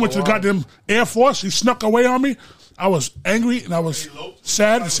 on. yeah. He went to the goddamn Air Force. He snuck away on me. I was angry and I was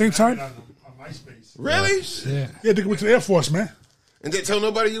sad at the same time. Really? Yeah. Yeah, nigga went to the Air Force, man. And didn't tell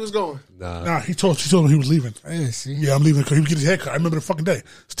nobody you was going. Nah, he told him he was leaving. Yeah, see. Yeah, I'm leaving because he would get his hair cut. I remember the fucking day.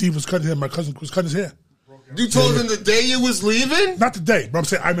 Steve was cutting his hair. My cousin was cutting his hair. You told him the day you was leaving? Not the day, but I'm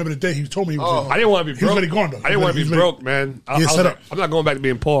saying I remember the day he told me he was leaving. I didn't want to be He was broke. already gone, though. I didn't want to He be was ready. broke, man. I Yeah, was set like, up. I'm not going back to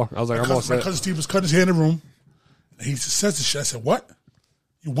being poor. I was like, I'm all My set. cousin Steve was cutting his hair in the room. And he says this shit. I said, "What?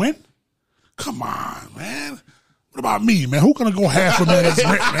 You went? Come on, man. What about me, man? Who gonna go half with me in this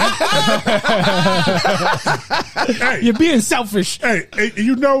rent, man?" Hey, You're being selfish. hey,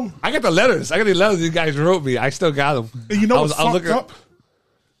 you know, I got the letters. I got the letters you guys wrote me. I still got them. and you know I what's fucked looking- up?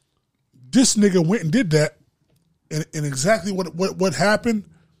 This nigga went and did that, and exactly what happened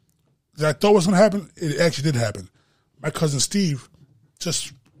that I thought was gonna happen, it actually did happen. My cousin Steve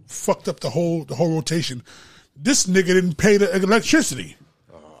just fucked up the whole rotation. This nigga didn't pay the electricity.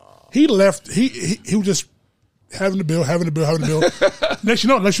 He left. He was just having the bill. Next you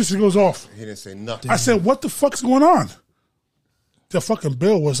know, electricity goes off. He didn't say nothing. I said, "What the fuck's going on?" The fucking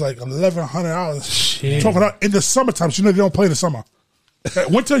bill was like $1,100. Shit. Talking about in the summertime, so you know they don't play in the summer.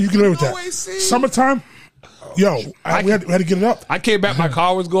 Winter, you get away with that. AC. Summertime, we had to get it up. I came back, my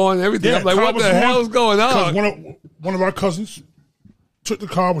car was going, everything. I'm like, car what was the hell is going 'cause on? One of our cousins took the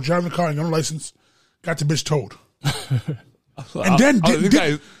car, was driving the car, and got no license, got the bitch towed, and then you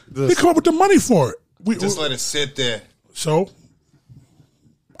guys- they come up with the money for it. Just let it sit there. So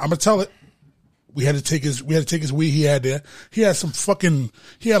I'm gonna tell it. We had to take his weed he had there. He had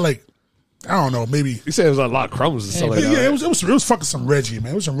like I don't know, maybe. You said it was a lot of crumbs and stuff like that. Yeah, it was fucking some Reggie,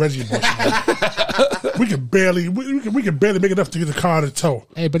 man. It was some Reggie bullshit. Man. we could barely make enough to get the car to tow.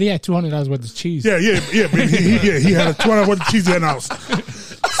 Hey, but he had $200 worth of cheese. Yeah. But he had a $200 worth of cheese in the house.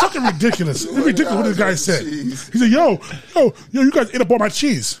 Fucking ridiculous. It's ridiculous what this guy said. He said, yo, you guys ate up all my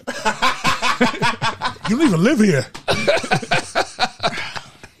cheese. You don't even live here.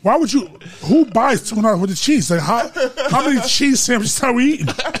 Why would you? Who buys $200 worth of cheese? Like how many cheese sandwiches are we eating?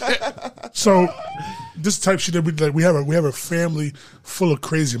 So this type of shit that we have a family full of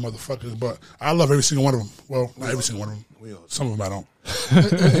crazy motherfuckers. But I love every single one of them. Well, not every single one of them. Some of them I don't.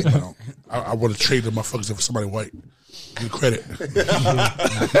 I would have traded the motherfuckers for somebody white. Give credit.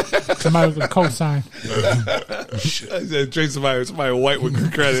 Somebody with a cosign. I said trade somebody white with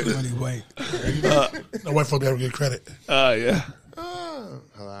good credit. Somebody white. No white folks ever get credit. Yeah.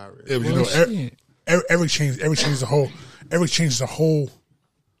 Hilarious. Yeah, but you know, Eric changed the whole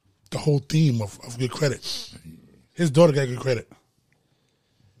theme of good credit. His daughter got good credit.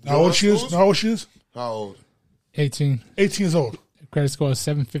 How old she is? How old? 18. 18 years old. Credit score is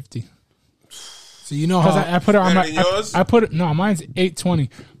 750. So you know how I put her on Better than yours? I put it. No, mine's 820.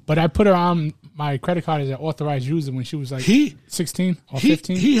 But I put her on my credit card as an authorized user when she was like 16 or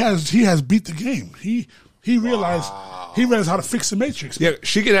 15. He has beat the game. He realized how to fix the matrix. Yeah,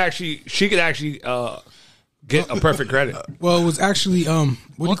 she could actually get a perfect credit. Well, it was actually what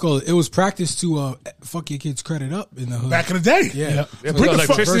do you call it? It was practice to fuck your kid's credit up in the hood. Back in the day. Yeah. Yeah, Bring the like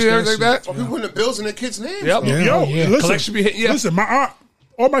electricity and everything like that. People putting the bills in their kids' names. Yep. Yo, listen, Collection be hitting you. listen, my aunt,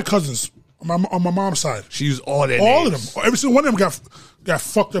 all my cousins on my mom's side, She used all that. all of them, every single one of them got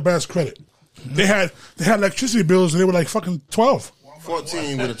fucked up ass credit. They had electricity bills and they were like fucking 12.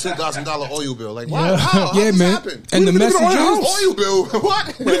 14 with a $2,000 oil bill. Like, wow, how Yeah, this man. happened? And the We live in messages. our house. Oil bill.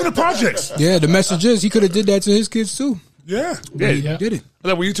 What? We live in the projects. Yeah, the messages. He could have did that to his kids too. Yeah. Yeah. Yeah. Did it?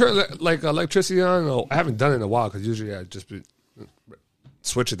 Like when you turn like electricity on, I haven't done it in a while because usually I just been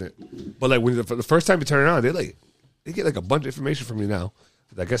switching it. But like when for the first time you turn it on, they get like a bunch of information from you now.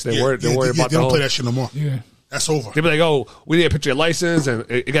 I guess they're worried about They the don't whole. play that shit no more. Yeah. That's over. They be like, oh, we need a picture of your license, and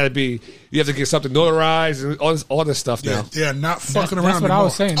it got to be. You have to get something notarized and all this stuff Yeah, now. they are not fucking That's around what anymore. I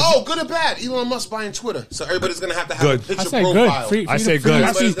was saying. Oh, good or bad? Elon Musk buying Twitter. So everybody's going to have Good. a picture I say profile. good. I say good.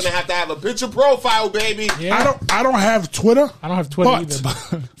 Everybody's going to have a picture profile, baby. Yeah. I don't have Twitter. I don't have Twitter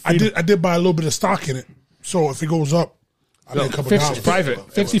but either. I did buy a little bit of stock in it. So if it goes up, I make a couple dollars. It's private.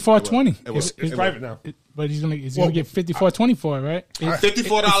 5420. It's private now. But he's gonna get 5420 for it, right?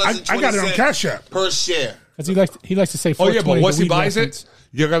 $54.20 I got it on Cash App. per share. Because he likes to say. Oh yeah, but 420 once he weed buys reference. it,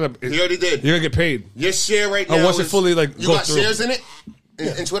 you're gonna. He already did. You're gonna get paid. Your share right Oh, now once it is- fully, like, you go got through. shares in it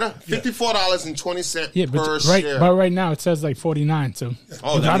in Twitter. $54.20 Yeah, per but share. right now it says like 49. So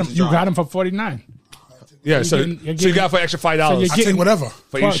Oh, you that got needs him. to You drop. got him for 49. Yeah, so you're so you getting- got for extra $5. So you're I take whatever.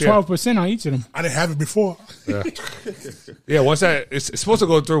 For each share. 12% on each of them. I didn't have it before. Yeah, once that it's supposed to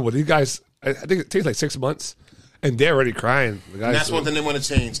go through, but these guys, I think it takes like 6 months, and they're already crying. The guys, And that's one thing they want to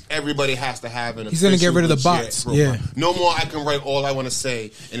change. Everybody has to have an. He's gonna get rid of the official bots. legit profile. Yeah. No more. I can write all I want to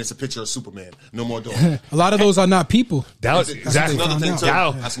say, and it's a picture of Superman. No more doing it. A lot of those are not people. That'll, That's exactly. another thing, too.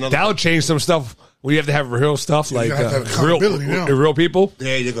 That'll, That's another that'll thing. change some stuff. We have to have real stuff like gotta have real, accountability now. real people.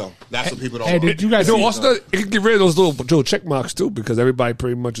 There you go. That's what people don't. Hey, want. did you guys No, see? also it can get rid of those little check marks too, because everybody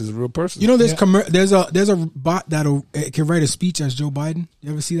pretty much is a real person. You know, there's there's a bot that'll it can write a speech as Joe Biden.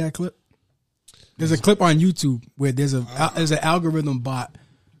 You ever see that clip? There's a clip on YouTube where there's an algorithm bot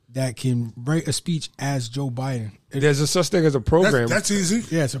that can write a speech as Joe Biden. there's a such thing as a program. That's easy.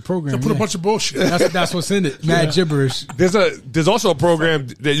 Yeah, it's a program. They put a yeah. bunch of bullshit. That's what's in it. Mad gibberish. There's also a program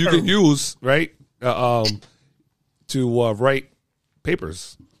that you can use, right? To write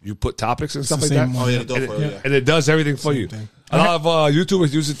papers. You put topics and stuff the like that. same one. Oh yeah, the dope and, for it, yeah. and it does everything for you. thing. A lot of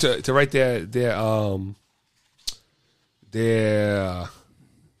YouTubers use it to write their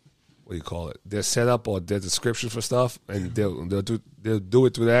what do you call it? Their setup or their description for stuff, and they'll do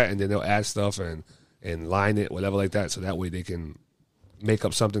it through that, and then they'll add stuff and line it, whatever like that, so that way they can make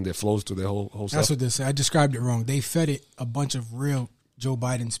up something that flows through their whole stuff. That's what they say. I described it wrong. They fed it a bunch of real Joe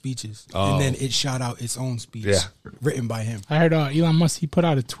Biden speeches, Oh. and then it shot out its own speech, Yeah. written by him. I heard Elon Musk. He put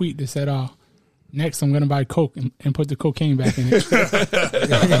out a tweet that said, "Next, I'm gonna buy Coke and put the cocaine back in it." That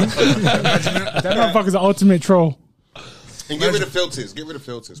motherfucker's the ultimate troll. And get rid of filters. Get rid of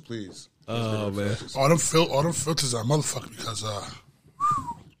filters, please. Oh man. all them filters are motherfucker because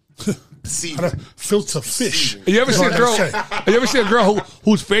See, filter fish. You ever see a That's girl? okay. You ever see a girl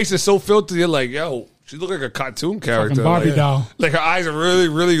whose face is so filtered? You're like, yo, she look like a cartoon character. Fucking Barbie like, doll. Like her eyes are really,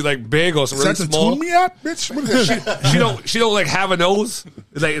 really like big or Is really that the small. Toon Me app, bitch? What is that shit? She don't like have a nose.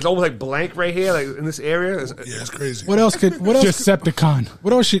 It's like it's almost like blank right here, like in this area. Yeah, it's crazy. What else could? What else? Decepticon.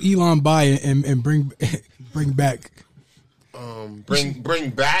 What else should Elon buy and bring back? Bring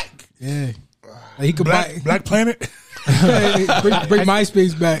back. Yeah, like he could buy Black Planet. bring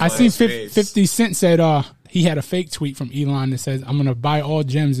MySpace back. I seen 50 Cent said he had a fake tweet from Elon that says, "I'm gonna buy all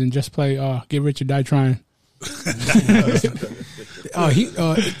gyms and just play Get Rich or Die Trying."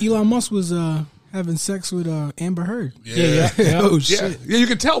 Elon Musk was having sex with Amber Heard. Yeah. Oh Yeah, shit! yeah, you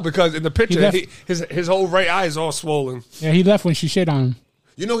can tell because in the picture, left- his whole right eye is all swollen. Yeah, he left when she shit on him.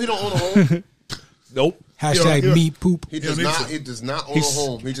 You know he don't own a home. Nope. Hashtag Yeah. meat poop. He does not. He does not own a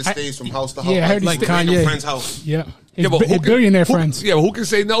home. He just stays from house to house. Yeah, I heard he like stay- random Kanye. friend's house. Yeah, Yeah, but his billionaire friends. Yeah, but who can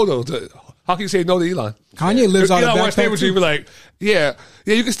say no though? How can you say no to Elon? Kanye lives out Elon of want to stay backpack with you. too. Be like, yeah,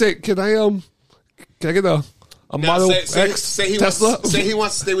 you can stay. Can I get a Now, Model say X he Tesla? wants. Say he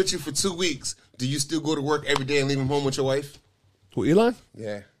wants to stay with you for 2 weeks. Do you still go to work every day and leave him home with your wife? Who, Elon?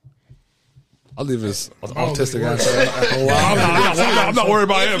 Yeah. I'll leave his Oh, autistic word. ass. I'm not worried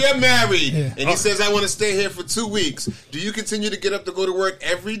about If him. you're married and he says, I want to stay here for 2 weeks, do you continue to get up to go to work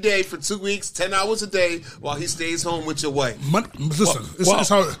every day for 2 weeks, 10 hours a day, while he stays home with your wife? Listen, this is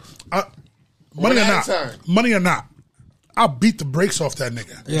how. Money or One not, at a time. money or not, I'll beat the brakes off that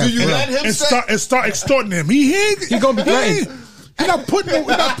nigga. Yeah, Do you for let real. him And say? start extorting him. He gonna be threatened. He not putting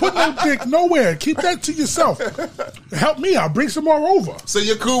no dick nowhere. Keep that to yourself. Help me out. Bring some more over. So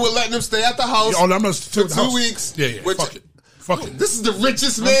you're cool with letting him stay at the house Oh, I'm gonna stay for with the 2 house. weeks? Yeah. Which- Fuck it. Fuck it. This is the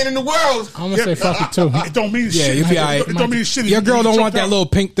richest man in the world. I'm gonna say fuck it too. It don't mean Yeah, shit. you'll be all right. It don't mean shit. Your girl You don't get want choked that out. little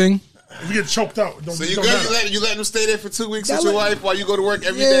pink thing. If you get choked out, it don't, So it you don't good? matter. You letting him stay there for 2 weeks That with your look- wife while you go to work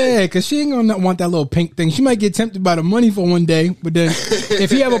every day? Yeah, because she ain't gonna want that little pink thing. She might get tempted by the money for one day, but then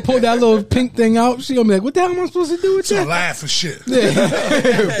if he ever pull that little pink thing out, she gonna be like, "What the hell am I supposed to do with I that?" laugh and shit.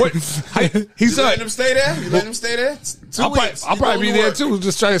 He's You letting him stay there? You letting him stay there? 2 weeks. I'll You probably be going to there work. too,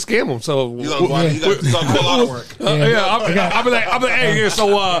 just trying to scam him. So You gonna go out, you gonna call out of work. I'll be like, hey, yeah, so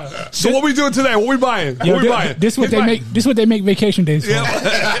what we doing today? What we buying? What we buying? This what they make. This what they make vacation days for.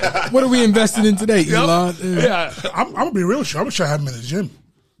 What are we investing in today, Elon? Yeah. I'm gonna be real with you. I'm gonna try to have him in the gym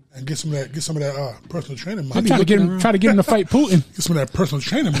and get some of that personal training money. I'm trying to get him. Try to get him to fight Putin. Get some of that personal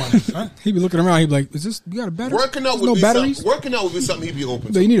training money. Huh? He be looking around. He be like, "Is this? You got a battery? Working out There's would no be batteries? something. Working out would be something he'd be open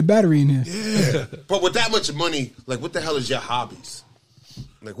So to. you need a battery in here." But with that much money, like, what the hell is your hobbies?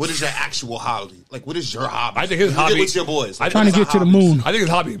 Like, what is your actual hobby? Like, what is your hobby? I think his You hobby- get with your boys. Like, Trying to what is get to the our hobbies? moon. I think his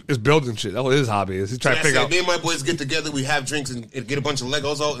hobby is building shit. That's what his hobby is. He's trying to That's figure it. out. Me and my boys get together, we have drinks and get a bunch of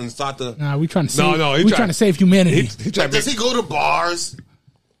Legos out and start to. Nah, we trying to save. No, we trying to save humanity. He trying to Does he go to bars?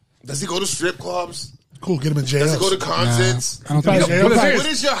 Does he go to strip clubs? Cool. Get him in jail. Does he go to concerts? I don't think Probably- so. But the thing What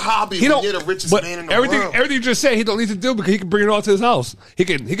is your hobby he when don't. you're the richest But man in the everything world? you just said, he don't need to do because he can bring it all to his house. He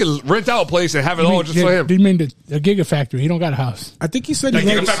can rent out a place and have it all just for him. Do you mean the Gigafactory? He don't got a house. I think he said Like, he,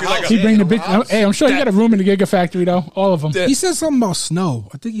 Gigafactory, like a- He bring the bitch. house? Hey, I'm sure he got a room in the Gigafactory though. All of them. Yeah. he said something about snow.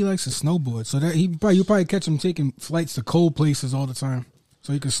 I think he likes to snowboard, so that you probably catch him taking flights to cold places all the time,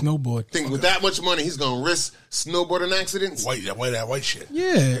 so he can snowboard. Think with that much money, he's gonna risk snowboarding accidents. White shit.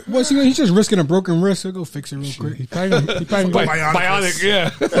 Yeah, what's he? He's just risking a broken wrist. He'll go fix it real quick. He probably gonna- Bionic, yeah.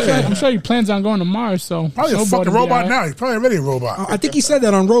 I'm sure he plans on going to Mars. So Probably a snowboarding fucking be robot all right. now. He's probably already a robot. I think he said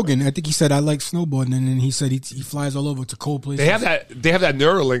that on Rogan. I think he said I like snowboarding, and then he said he flies all over to cold places. They have that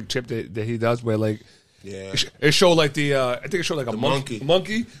Neuralink chip that he does where like Yeah. it showed like I think it showed like a monkey.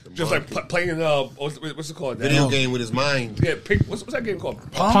 monkey just like playing what's it called Video game with his mind. yeah pink, what's that game called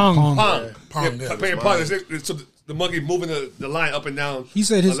Pong. Pong Pong, yeah, yeah. playing Pong. So the monkey moving the line up and down. He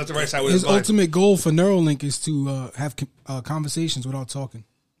said his left and right side with his his mind. ultimate goal for Neuralink is to have conversations without talking.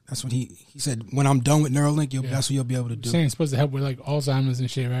 That's what he said. When I'm done with Neuralink, that's what you'll be able to do. Saying it's supposed to help with like Alzheimer's and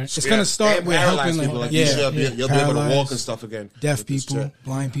shit, right? It's gonna start And with paralyzed helping people, like you should be- you'll be able to paralyzed, walk and stuff again. deaf with this people, chip.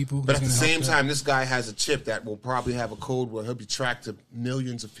 blind people. But at He's the gonna same help time, this guy has a chip that will probably have a code where he'll be tracked to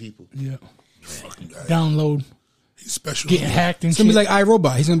millions of people. Yeah. Download, He's special. get hacked and It's gonna shit. be like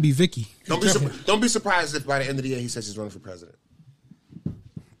iRobot. He's gonna be Vicky. Don't be surprised if by the end of the year he says he's running for president.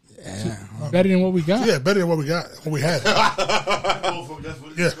 Better than what we got. Yeah, better than what we got, what we had.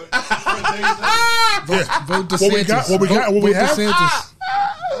 Yeah. Vote DeSantis. What we got, what we got, what we Vote have. DeSantis.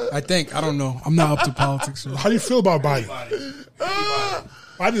 I think. I don't know. I'm not up to politics. So. How do you feel about Biden?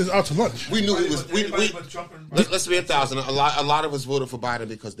 Biden is out to lunch. We knew he was. Let's be 1,000. A lot of us voted for Biden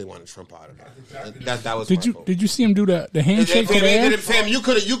because they wanted Trump out of it. That was. Did my you vote. did you see him do the handshake to the air? Fam, you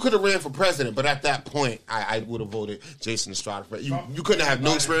could have ran for president, but at that point, I would have voted Jason Estrada for. You couldn't have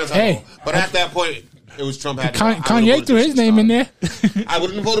no experience at Hey. all. But at that point, it was Trump had. Kanye threw his name in there. I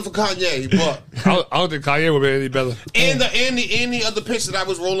wouldn't have voted for Kanye, but I don't think Kanye would be any better. and the other pitch that I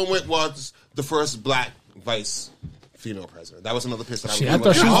was rolling with was the first black vice female president. That was another piss that I Shit, I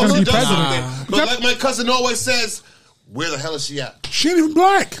thought she was going to be president. But like my cousin always says, where the hell is she at? She ain't even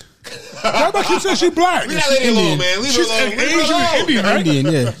black. Everybody keeps saying she black. Leave that lady alone, man. Leave her alone. Asian and Indian, right? Indian,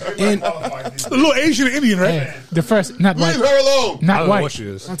 yeah. And A little Asian and Indian, right? Yeah, the first, not white. Leave her alone. I Not don't know what white. she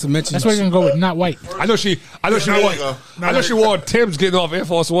is. not to mention, That's what you're going to go with, not white. I know she wore Tim's getting off Air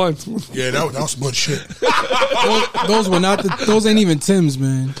Force One. Yeah, that was some good shit. those were not those ain't even Tim's,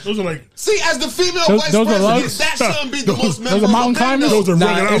 man. Those are like See, as the female Those- vice those are president, lugs? that shouldn't be the most Those are memorable mountain thing. climbers? those are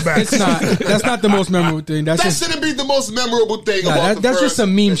Nah, rugged it's outbacks. not. That's not the most memorable thing. That's That just shouldn't be the most memorable thing nah, about the that's just first-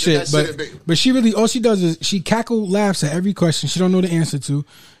 some meme that shit. shouldn't be. But she really all she does is she cackle laughs at every question she don't know the answer to.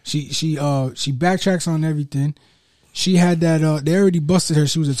 She backtracks on everything. She had that they already busted her.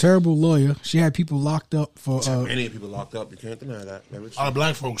 She was a terrible lawyer. She had people locked up for Many people locked up. You can't deny that. A lot of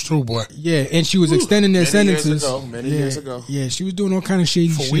black folks too, boy. yeah, and she was extending their Many years sentences. ago, many yeah, years ago. Yeah, she was doing all kind of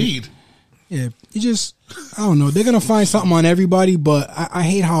shady For shit. weed. Yeah, you just I don't know. They're gonna find something on everybody, but I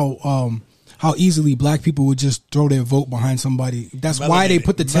hate how easily black people would just throw their vote behind somebody. That's why they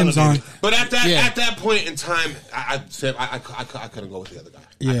put the Timbs on. But at Yeah. that point in time, I couldn't go with the other guy. I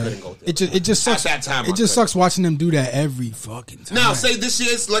Yeah, couldn't go with the other it just guy. sucks. At that time, it just sucks watching them do that every fucking time. Now, say this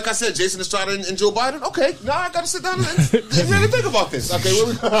year's, like I said, Jason Estrada and Joe Biden. Okay, now I got to sit down and really think about this. Okay, where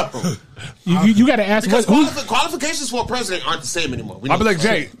we go? You got to ask Because who. qualifications for a president aren't the same anymore. We I'll be know like, that.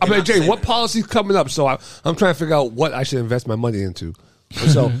 Jay, They're not the same what anymore. policy's coming up? So I'm trying to figure out what I should invest my money into.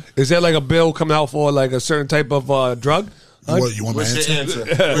 So is there like a bill coming out for like a certain type of drug? You want my What's your answer?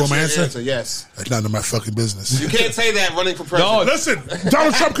 answer? You want my What's your answer? Yes. That's none of my fucking business. You can't say that running for president. Listen,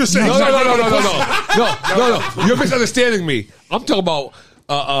 Donald Trump could say No. exactly You're misunderstanding me. I'm talking about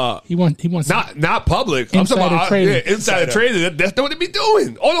He wants not public. I'm talking Insider about trading. insider trading. That's not what they be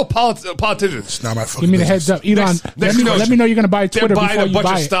doing. All those politicians. It's not my fucking Give me the business. heads up, Elon. Next let me know you're going to buy They're Twitter buying before a you bunch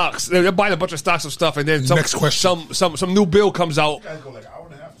buy of it. stocks. They're buying a bunch of stocks of stuff, and then Next question. some new bill comes out.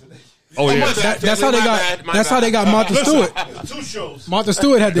 Oh my yeah, bad. That's how they My got. bad, my That's bad. how they got Martha Stewart. 2 shows. Martha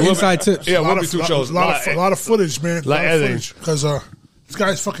Stewart had the inside tips. yeah. A One lot or of two shows. A lot of footage, man. A lot of editing. footage. Because this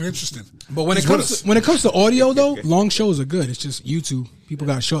guy's fucking interesting. But when He's it with comes us. to, when it comes to audio though, long shows are good. It's just YouTube. People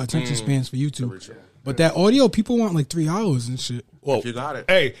got short attention spans for YouTube. But that audio, people want like 3 hours and shit. Well, If you got it.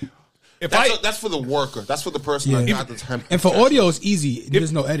 Hey, if That's for the worker. That's for the person that Yeah. got the time. And for audio, it's easy.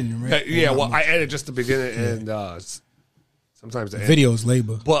 There's no editing, right? yeah, well, I edit just the beginning and sometimes the end. Videos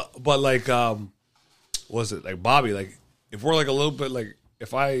labor. But like was it like Bobby? Like if we're like a little bit like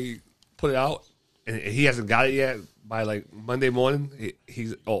if I put it out and he hasn't got it yet by like Monday morning,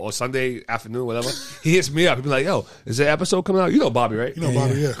 he's or Sunday afternoon, whatever, he hits me up. He'd be like, "Yo, is there an episode coming out? You know Bobby, right? You know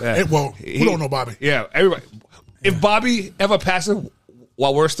Bobby, yeah. Yeah. Hey, well, we don't know Bobby. Yeah, everybody. If Bobby ever passes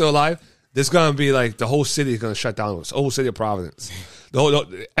while we're still alive, there's gonna be like the whole city is gonna shut down. The whole city of Providence.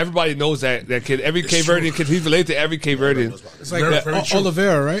 Everybody knows that kid. Every Cape Verdean kid. He's related to every Cape Verdean. It's like Very true.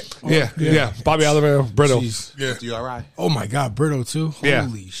 Oliveira, right? Yeah. Bobby Oliver, Brito. Jeez. Yeah. You all right? Oh my God, Brito too. Yeah.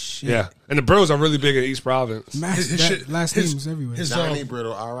 Holy shit. Yeah, and the Britos are really big in East Providence. His shit- Last his- names everywhere. his, Donnie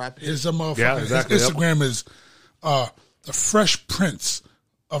Brittle, R.I.P. His motherfucker. Yeah, exactly, His yep. Instagram is the Fresh Prince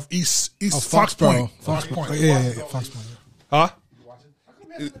of East Fox Foxborough. Point. Fox Point. Yeah, Fox Point. Huh?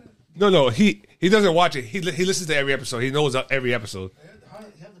 No. He doesn't watch it. He listens to every episode. He knows every episode.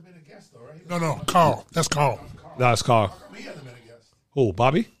 No, Carl. That's Carl. No, it's Carl. Who?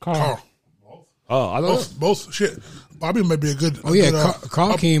 Bobby? Carl. Oh, I don't know. Both. Shit. Bobby might be a good. Oh yeah, a good,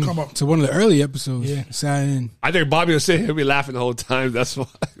 Carl came come up. to one of the early episodes. Yeah, sat in. I think Bobby will sit here and be laughing the whole time. That's why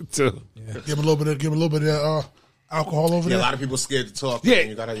too. Give him a little bit of alcohol over Yeah, a there. lot of people scared to talk. Yeah, man.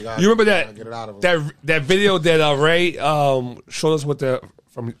 You gotta remember that get it out of them. that video that Ray showed us with the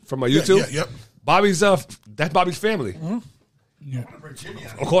from my YouTube. Yeah, yep. Bobby's that's Bobby's family. Yeah.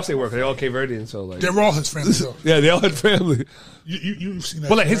 Of course they work. They're all Cape Verdean, so like They're all his family. Though. yeah, they all had family. You've seen that.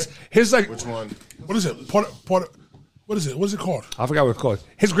 But like right? his like Which one? What is it? What is it? What is it called? I forgot what it's called.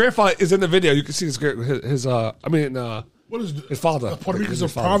 His grandfather is in the video. You can see his What is it? his father. Puerto Ricans His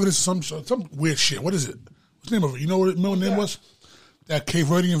of father. Providence, some weird shit. What is it? What's the name of it? You know what the name was? That Cape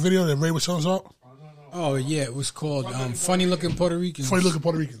Verdean video that Ray was telling us about? Oh yeah, it was called Funny Looking Puerto Ricans. Funny looking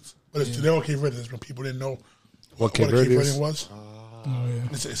Puerto Ricans. But they're all Cape Verdeans when people didn't know What Cape a Cape Verde is? Verdean was.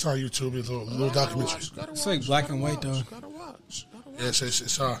 It's on YouTube. It's a little documentary. It's like black and white though. Yeah,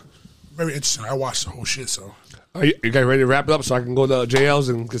 it's very interesting. I watched the whole shit, so. Are you guys ready to wrap it up so I can go to JL's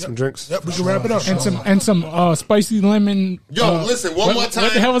and get some drinks? Yep, we can wrap it up. And some spicy lemon. Yo, listen, one more time.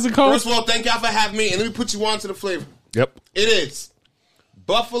 What the hell was it called? First of all, thank y'all for having me, and let me put you on to the flavor. Yep. It is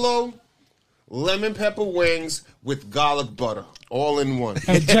Buffalo lemon pepper wings with garlic butter, all in one.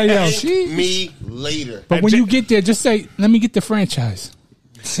 Hey, JL. Thank me later. But when you get there, just say, "Let me get the franchise."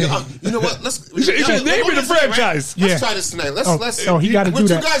 You know what? Let's. You should name it a franchise. Let's try this tonight. Let's. Oh, he got to do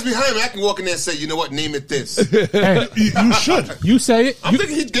that. With 2 guys behind me, I can walk in there and say, you know what? Name it this. Hey, You should. you say it. I'm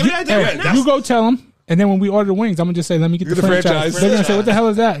thinking he'd give me idea right now. You go tell him, and then when we order the wings, I'm gonna just say, "Let me get the franchise." They're gonna say, "What the hell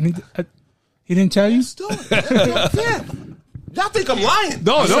is that?" And he didn't tell you. Let's do it. That's not fair. Y'all think I'm lying?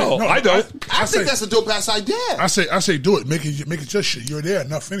 No, I don't. I think that's a dope ass idea. I say do it. Make it your shit. You're there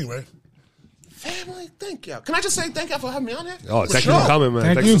enough anyway. Family, thank y'all. Can I just say thank y'all for having me on here? Oh, thank you for coming,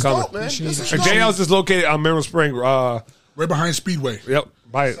 man. Thanks for coming. Dope, man. This is And dope. JL's is located on Mineral Spring. Right behind Speedway. Yep.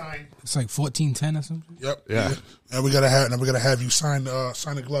 Buy it. It's like 1410 or something. Yep. Yeah. And we gotta have you sign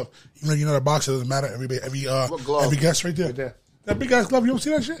the glove. Even though you're not a boxer, it doesn't matter. Every guest right there. That big ass glove. You don't see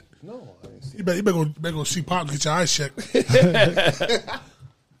that shit? No. You better go see Pop and get your eyes checked.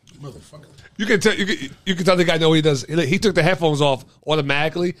 Motherfucker. You can tell the guy know what he does. He took the headphones off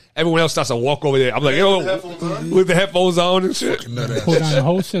automatically. Everyone else starts to walk over there. I'm like, with the headphones on and shit. Pull down the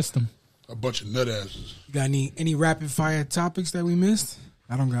whole system. A bunch of nut asses. You got any rapid fire topics that we missed?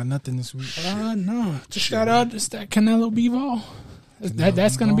 I don't got nothing this week. No. Just shout out to that Canelo Bivol.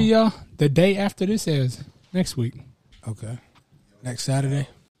 That's going to be the day after this airs next week. Okay. Next Saturday.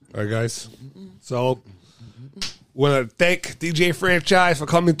 All right, guys. So, want to thank DJ Franchise for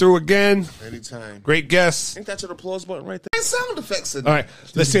coming through again. Anytime. Great guest. Ain't that your applause button right there? And sound effects. All right,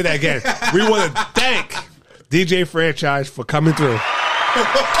 let's say that again. We want to thank DJ Franchise for coming through.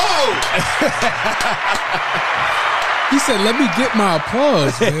 He said, "Let me get my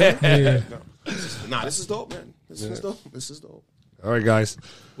applause, man." Yeah. Nah, this is dope, man. This is dope. All right, guys.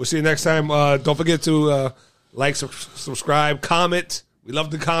 We'll see you next time. Don't forget to like, subscribe, comment. We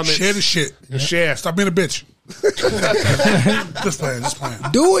love the comments. Share the shit. And share. Stop being a bitch. Just playing.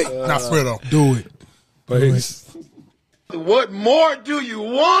 Do it. Not for real though. Do it. Peace. What more do you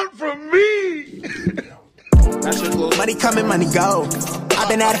want from me? Money coming, money go. I've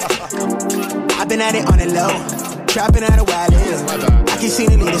been at it on the low. Trapping out a while is. I keep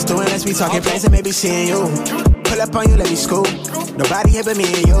seeing the leaders doing, let's be talking plans and maybe seeing you. Pull up on you, let me scoop. Nobody here but me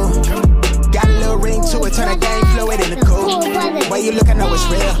and you. Got a little ring to it, turn a game fluid in the cool. Way you look, I know it's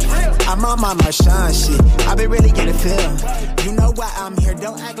real. I'm on my Marshawn shit. I've been really getting feel. You know why I'm here,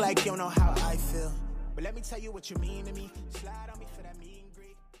 don't act like you don't know how I feel. But let me tell you what you mean to me. Slide